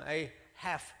them a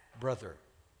half-brother.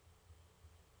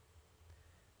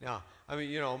 Now, I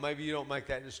mean, maybe you don't make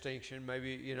that distinction.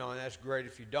 Maybe, and that's great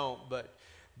if you don't. But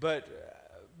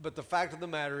the fact of the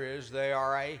matter is they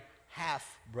are a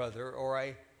half-brother or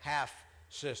a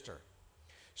half-sister.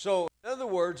 So, in other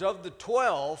words, of the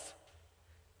 12,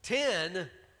 10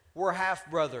 were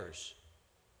half-brothers.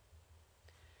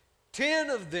 10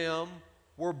 of them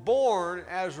were born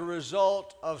as a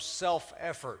result of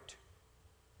self-effort.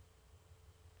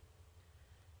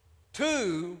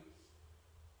 2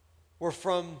 were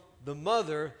from the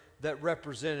mother that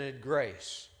represented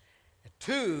grace.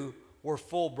 2 were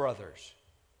full brothers.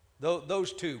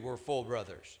 Those 2 were full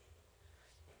brothers.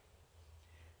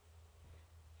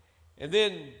 And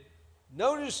then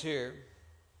notice here,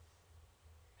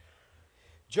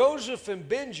 Joseph and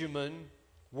Benjamin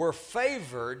were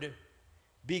favored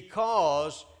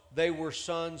because they were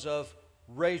sons of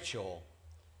Rachel,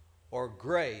 or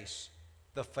Grace,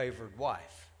 the favored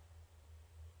wife.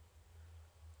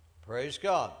 Praise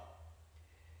God.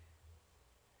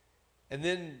 And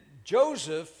then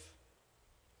Joseph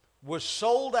was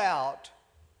sold out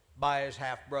by his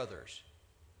half-brothers.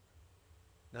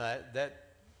 Now that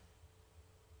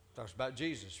talks about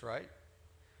Jesus, right?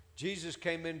 Jesus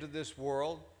came into this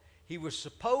world. He was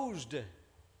supposed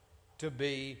to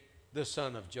be the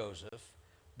son of Joseph,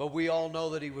 but we all know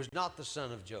that he was not the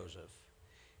son of Joseph.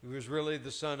 He was really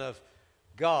the son of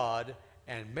God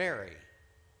and Mary.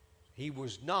 He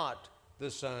was not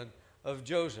the son of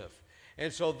Joseph.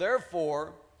 And so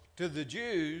therefore, to the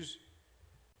Jews,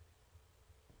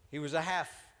 he was a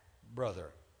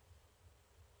half-brother.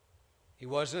 He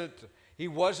wasn't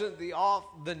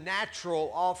the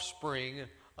natural offspring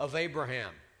of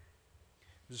Abraham.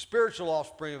 The spiritual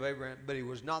offspring of Abraham, but he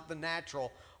was not the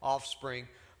natural offspring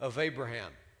of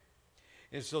Abraham.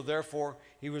 And so therefore,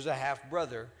 he was a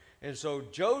half-brother. And so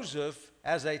Joseph,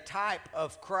 as a type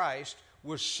of Christ,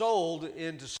 was sold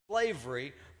into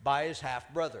slavery by his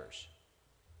half-brothers.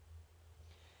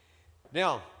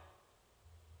 Now,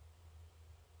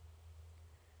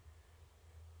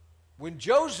 when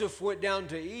Joseph went down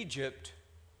to Egypt,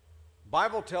 the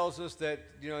Bible tells us that,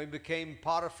 he became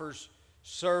Potiphar's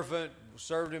servant,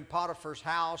 served in Potiphar's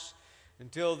house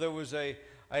until there was a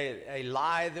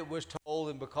lie that was told,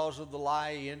 and because of the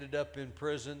lie, he ended up in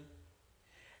prison.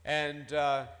 And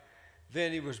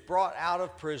then he was brought out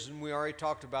of prison. We already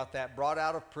talked about that. Brought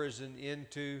out of prison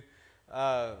into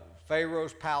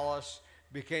Pharaoh's palace,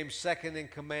 became second in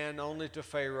command only to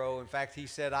Pharaoh. In fact, he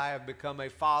said, "I have become a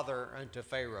father unto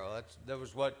Pharaoh." That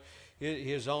was what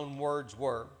his own words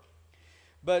were.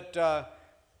 But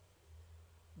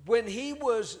when he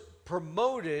was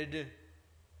promoted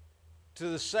to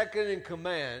the second in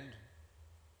command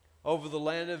over the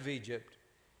land of Egypt,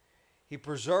 he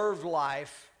preserved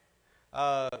life,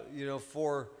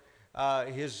 for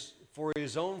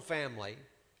his own family,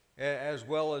 as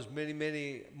well as many,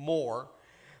 many more.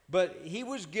 But he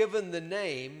was given the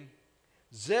name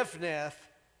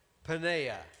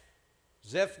Zephnath-Paneah.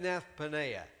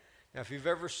 Zephnath-Paneah. Now, if you've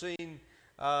ever seen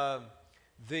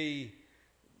the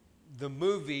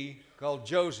movie called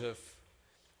Joseph,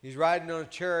 he's riding on a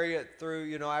chariot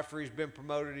through, after he's been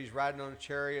promoted, he's riding on a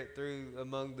chariot through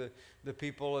among the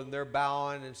people, and they're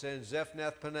bowing and saying,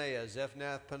 Zephnath-Paneah,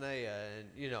 Zephnath-Paneah,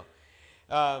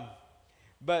 and,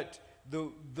 but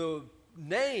the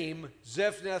name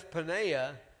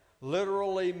Zephnath-Paneah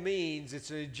literally means,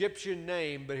 it's an Egyptian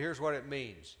name, but here's what it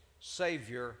means: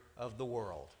 Savior of the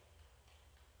world.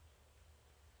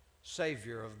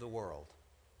 Savior of the world.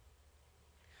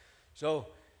 So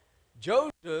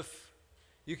Joseph,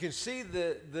 you can see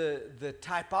the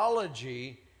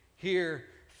typology here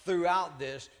throughout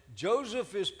this.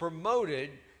 Joseph is promoted.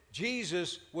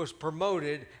 Jesus was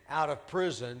promoted out of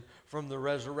prison from the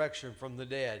resurrection from the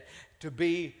dead. to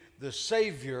be the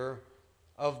Savior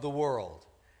of the world.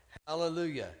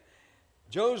 Hallelujah.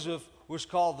 Joseph was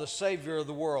called the Savior of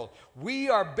the world. We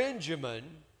are Benjamin,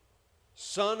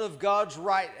 son of God's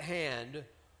right hand,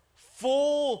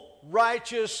 full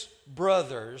righteous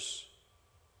brothers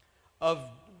of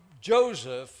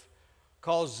Joseph,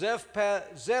 called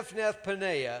Zephnath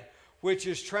Paneah, which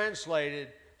is translated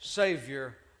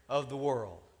Savior of the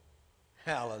world.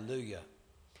 Hallelujah.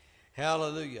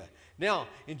 Hallelujah. Now,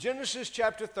 in Genesis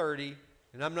chapter 30,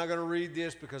 and I'm not going to read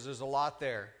this because there's a lot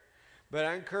there, but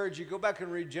I encourage you, go back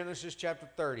and read Genesis chapter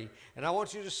 30, and I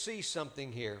want you to see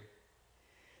something here,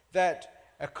 that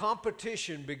a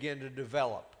competition began to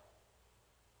develop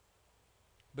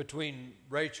between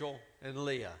Rachel and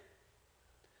Leah.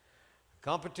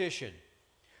 Competition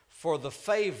for the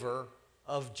favor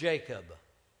of Jacob.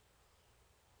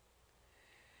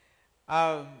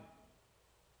 And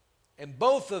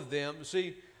both of them,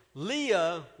 see,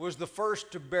 Leah was the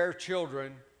first to bear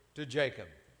children to Jacob.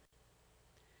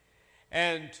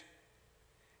 And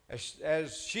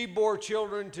as she bore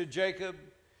children to Jacob,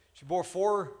 she bore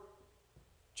four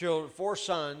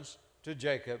sons to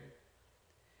Jacob.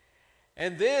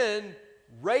 And then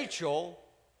Rachel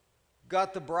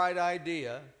got the bright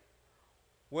idea,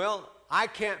 well, I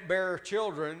can't bear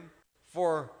children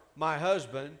for my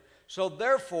husband, so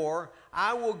therefore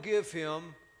I will give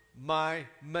him my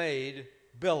maid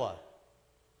Bilhah.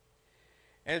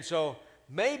 And so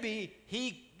maybe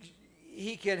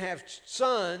he can have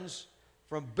sons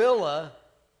from Bilhah,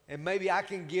 and maybe I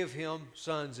can give him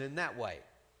sons in that way.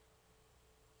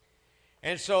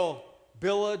 And so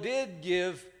Bilhah did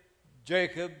give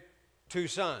Jacob 2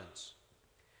 sons.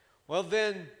 Well,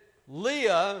 then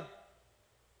Leah,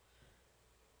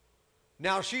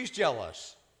 now she's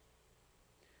jealous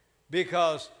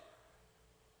because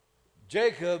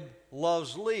Jacob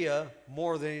loves Leah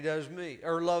more than he does me,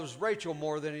 or loves Rachel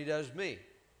more than he does me,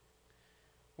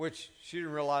 which she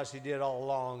didn't realize he did all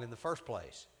along in the first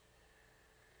place.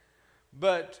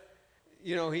 But,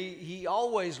 you know, he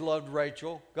always loved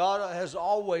Rachel. God has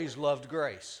always loved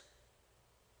Grace.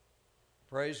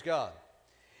 Praise God.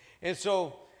 And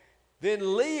so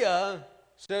then Leah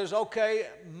says, okay,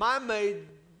 my maid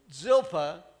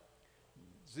Zilpah,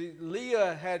 see,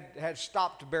 Leah had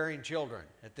stopped bearing children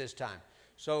at this time.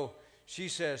 So she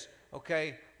says,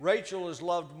 okay, Rachel is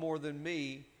loved more than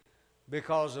me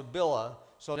because of Bilhah,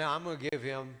 so now I'm going to give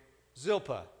him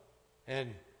Zilpah.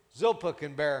 And Zilpah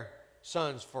can bear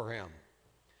sons for him.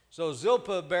 So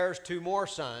Zilpah bears 2 more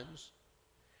sons.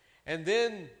 And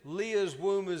then Leah's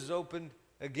womb is opened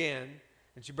again,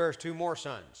 and she bears 2 more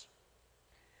sons.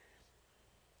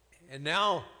 And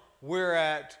now we're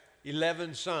at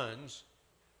 11 sons,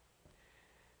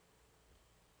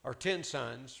 or 10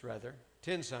 sons, rather,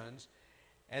 10 sons.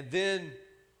 And then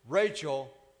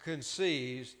Rachel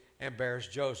conceives and bears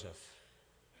Joseph.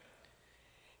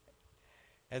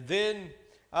 And then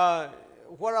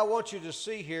what I want you to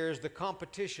see here is the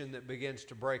competition that begins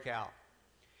to break out.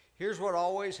 Here's what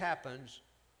always happens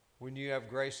when you have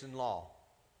grace and law.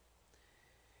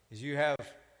 Is you have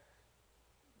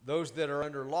those that are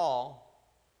under law,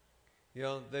 you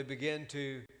know, they begin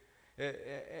to,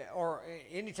 or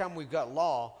anytime we've got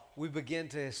law, we begin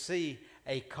to see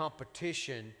a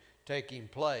competition taking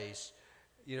place,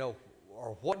 you know,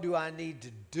 or what do I need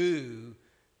to do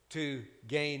to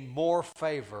gain more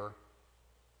favor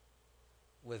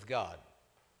with God?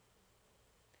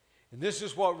 And this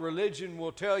is what religion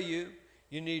will tell you.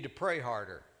 You need to pray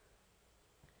harder.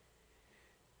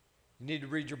 You need to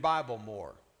read your Bible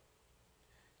more.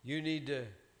 You need to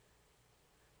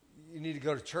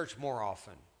go to church more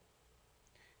often.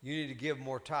 You need to give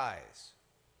more tithes.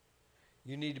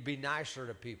 You need to be nicer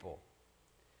to people.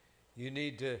 You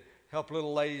need to help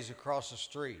little ladies across the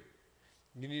street.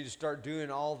 You need to start doing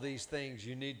all these things.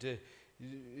 You need to,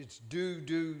 it's do.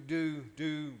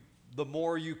 The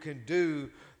more you can do,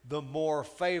 the more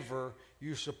favor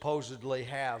you supposedly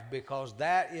have, because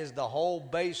that is the whole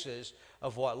basis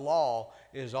of what law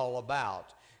is all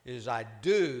about, is I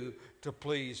do to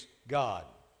please God.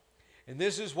 And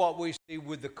this is what we see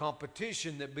with the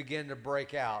competition that began to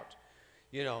break out.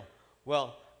 You know,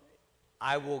 well,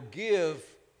 I will give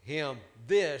him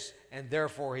this, and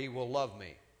therefore he will love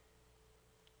me.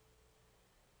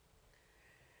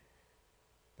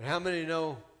 But how many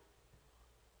know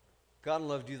God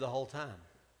loved you the whole time?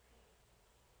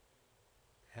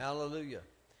 Hallelujah.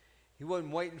 He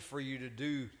wasn't waiting for you to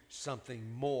do something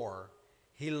more.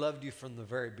 He loved you from the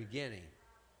very beginning.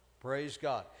 Praise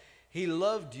God. He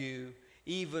loved you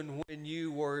even when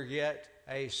you were yet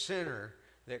a sinner,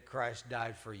 that Christ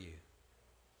died for you.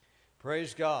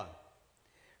 Praise God.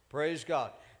 Praise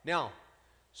God. Now,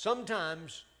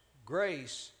 sometimes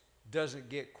grace doesn't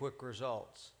get quick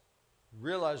results.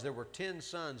 Realize there were 10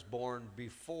 sons born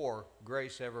before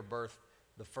grace ever birthed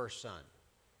the first son.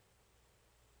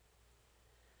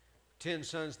 10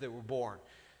 sons that were born.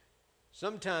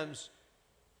 Sometimes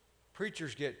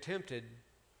preachers get tempted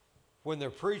when they're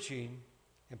preaching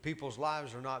and people's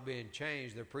lives are not being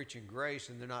changed. They're preaching grace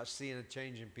and they're not seeing a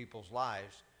change in people's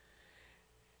lives.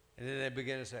 And then they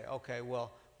begin to say, okay,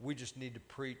 well, we just need to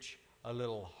preach a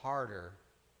little harder.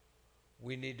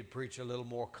 We need to preach a little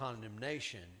more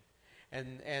condemnation.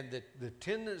 And the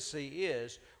tendency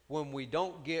is when we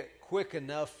don't get quick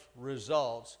enough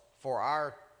results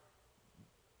for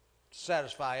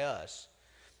satisfy us,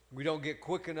 we don't get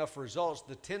quick enough results,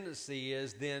 the tendency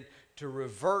is then to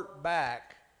revert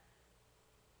back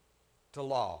to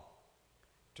law,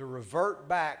 to revert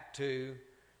back to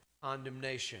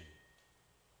condemnation.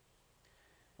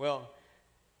 Well,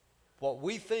 what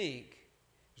we think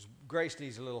is grace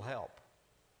needs a little help.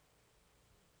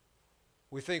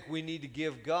 We think we need to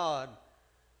give God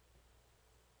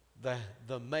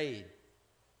the maid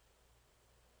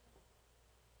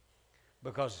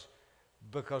because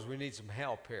we need some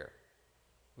help here.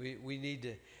 We need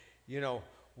to,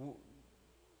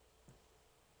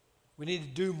 we need to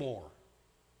do more.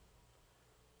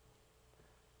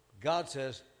 God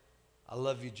says, I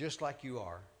love you just like you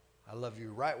are. I love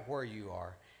you right where you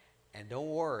are. And don't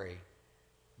worry,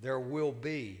 there will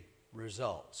be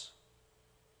results.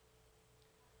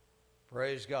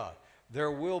 Praise God.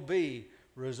 There will be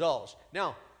results.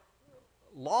 Now,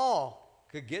 law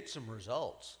could get some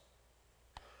results.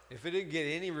 If it didn't get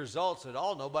any results at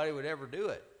all, nobody would ever do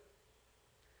it.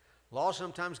 Law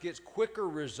sometimes gets quicker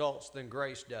results than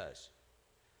grace does.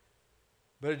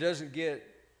 But it doesn't get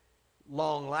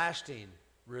long-lasting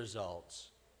results.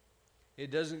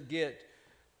 It doesn't get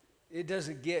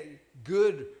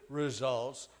good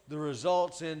results. The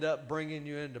results end up bringing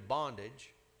you into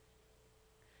bondage.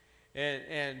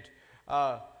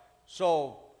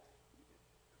 So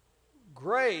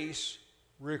grace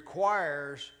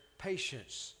requires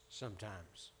patience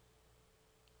sometimes.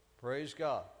 Praise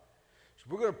God. So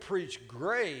we're going to preach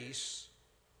grace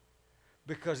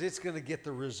because it's going to get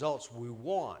the results we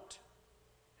want.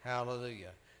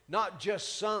 Hallelujah. Not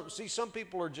just some. See, some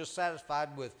people are just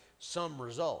satisfied with some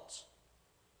results.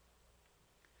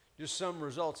 Just some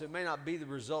results. It may not be the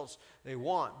results they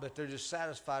want, but they're just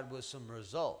satisfied with some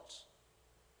results.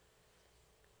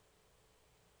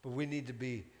 But we need to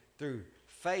be, through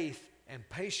faith and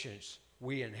patience,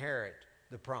 we inherit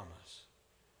the promise.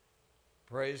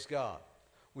 Praise God.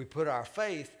 We put our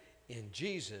faith in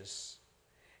Jesus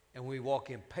and we walk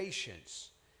in patience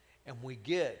and we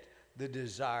get the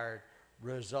desired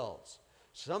results.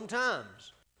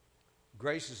 Sometimes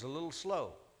grace is a little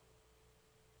slow.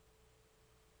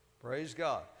 Praise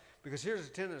God. Because here's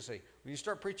the tendency. When you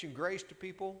start preaching grace to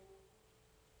people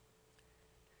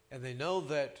and they know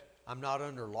that I'm not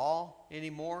under law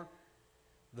anymore,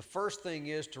 the first thing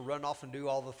is to run off and do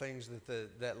all the things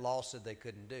that law said they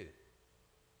couldn't do.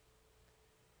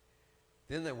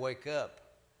 Then they wake up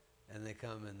and they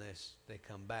come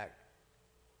back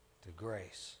to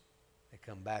grace. They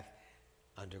come back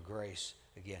under grace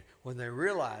again. When they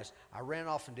realize I ran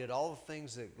off and did all the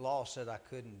things that law said I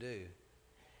couldn't do,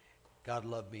 God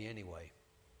loved me anyway.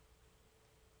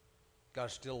 God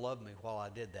still loved me while I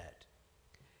did that.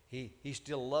 He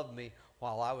still loved me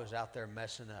while I was out there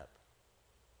messing up.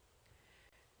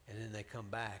 And then they come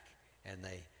back and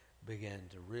they begin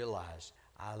to realize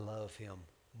I love him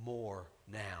more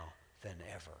now than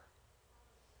ever.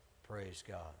 Praise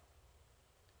God.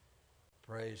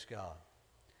 Praise God.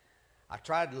 I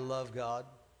tried to love God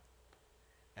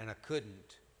and I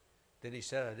couldn't. Then he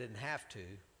said I didn't have to.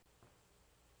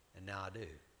 And now I do.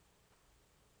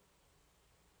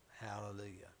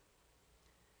 Hallelujah.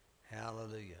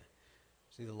 Hallelujah.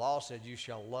 See, the law said you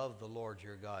shall love the Lord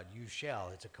your God. You shall.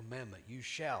 It's a commandment. You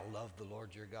shall love the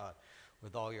Lord your God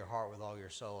with all your heart, with all your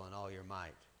soul, and all your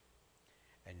might.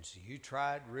 And so you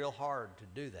tried real hard to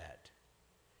do that.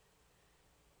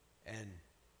 And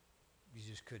you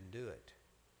just couldn't do it.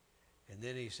 And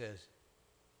then he says,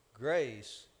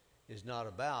 grace is not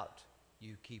about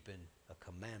you keeping a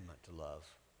commandment to love.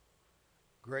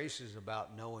 Grace is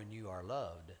about knowing you are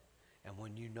loved. And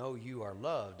when you know you are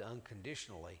loved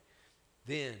unconditionally,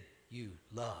 then you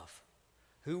love.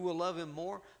 Who will love him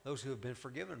more? Those who have been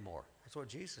forgiven more. That's what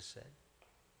Jesus said.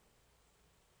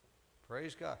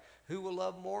 Praise God. Who will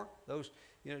love more? Those,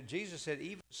 Jesus said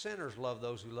even sinners love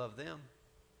those who love them.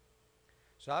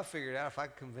 So I figured out if I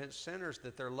convince sinners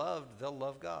that they're loved, they'll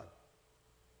love God.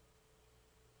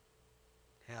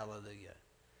 Hallelujah.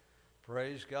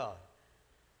 Praise God.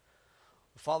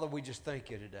 Father, we just thank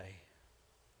you today.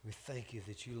 We thank you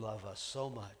that you love us so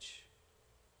much.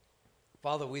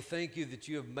 Father, we thank you that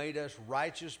you have made us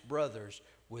righteous brothers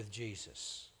with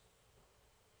Jesus.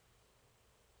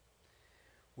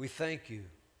 We thank you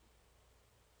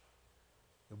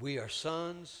that we are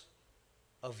sons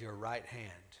of your right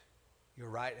hand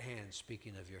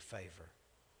speaking of your favor.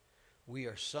 We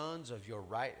are sons of your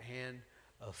right hand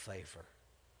of favor.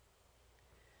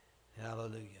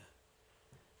 Hallelujah.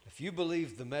 If you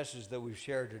believe the message that we've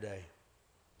shared today,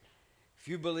 if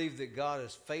you believe that God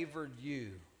has favored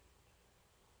you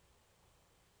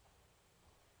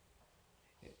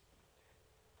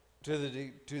to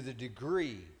the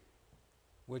degree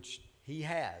which He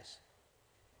has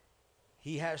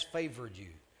favored you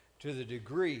to the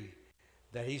degree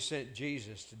that He sent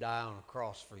Jesus to die on a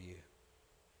cross for you.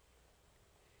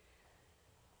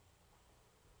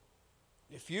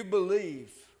 If you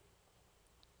believe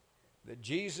that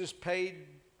Jesus paid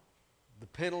the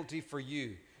penalty for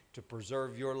you to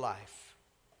preserve your life,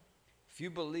 if you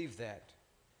believe that,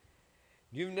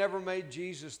 you've never made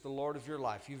Jesus the Lord of your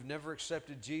life, you've never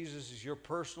accepted Jesus as your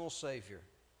personal Savior,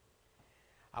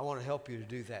 I want to help you to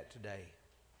do that today.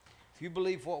 If you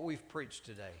believe what we've preached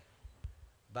today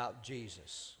about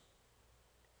Jesus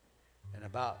and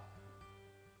about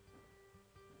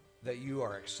that you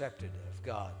are accepted of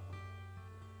God,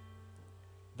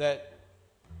 that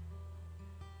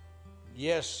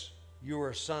yes, you are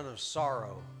a son of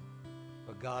sorrow,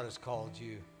 but God has called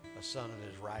you a son of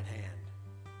His right hand.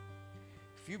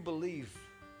 If you believe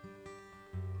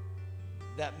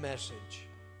that message,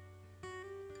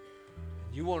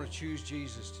 you want to choose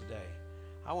Jesus today,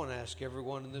 I want to ask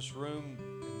everyone in this room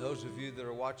and those of you that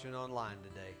are watching online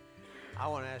today, I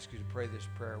want to ask you to pray this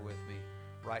prayer with me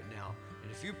right now.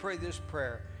 And if you pray this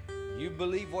prayer, you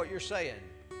believe what you're saying,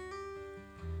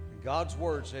 God's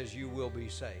word says you will be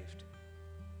saved.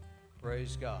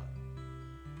 Praise God.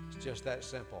 It's just that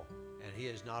simple. And He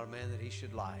is not a man that He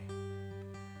should lie.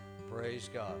 Praise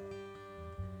God.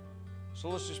 So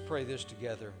let's just pray this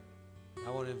together.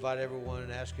 I want to invite everyone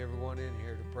and ask everyone in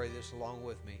here to pray this along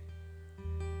with me.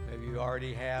 Maybe you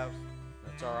already have.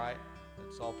 That's all right.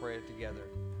 Let's all pray it together.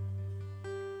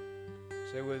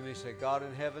 Say with me, say, God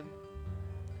in heaven,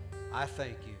 I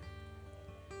thank you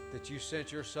that you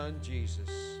sent your son Jesus,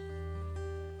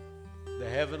 the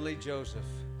heavenly Joseph.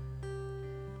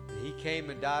 He came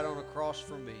and died on a cross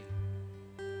for me.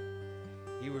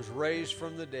 He was raised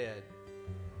from the dead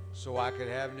so I could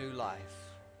have new life.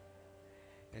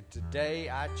 And today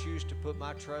I choose to put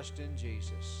my trust in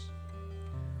Jesus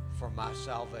for my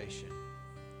salvation.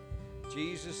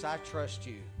 Jesus, I trust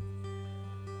you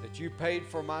that you paid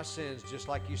for my sins just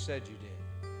like you said you did.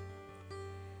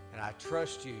 And I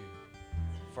trust you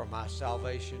for my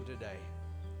salvation today.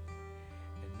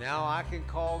 And now I can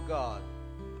call God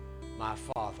my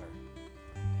Father.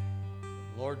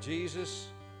 Lord Jesus,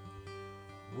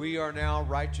 we are now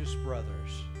righteous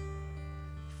brothers.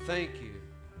 Thank you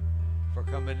for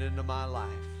coming into my life.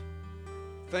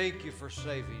 Thank you for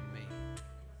saving me.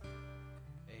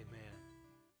 Amen.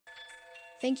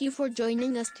 Thank you for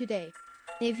joining us today.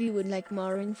 If you would like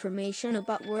more information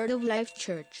about Word of Life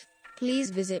Church,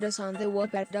 please visit us on the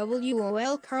web at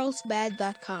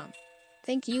wolcarlsbad.com.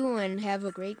 Thank you and have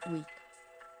a great week.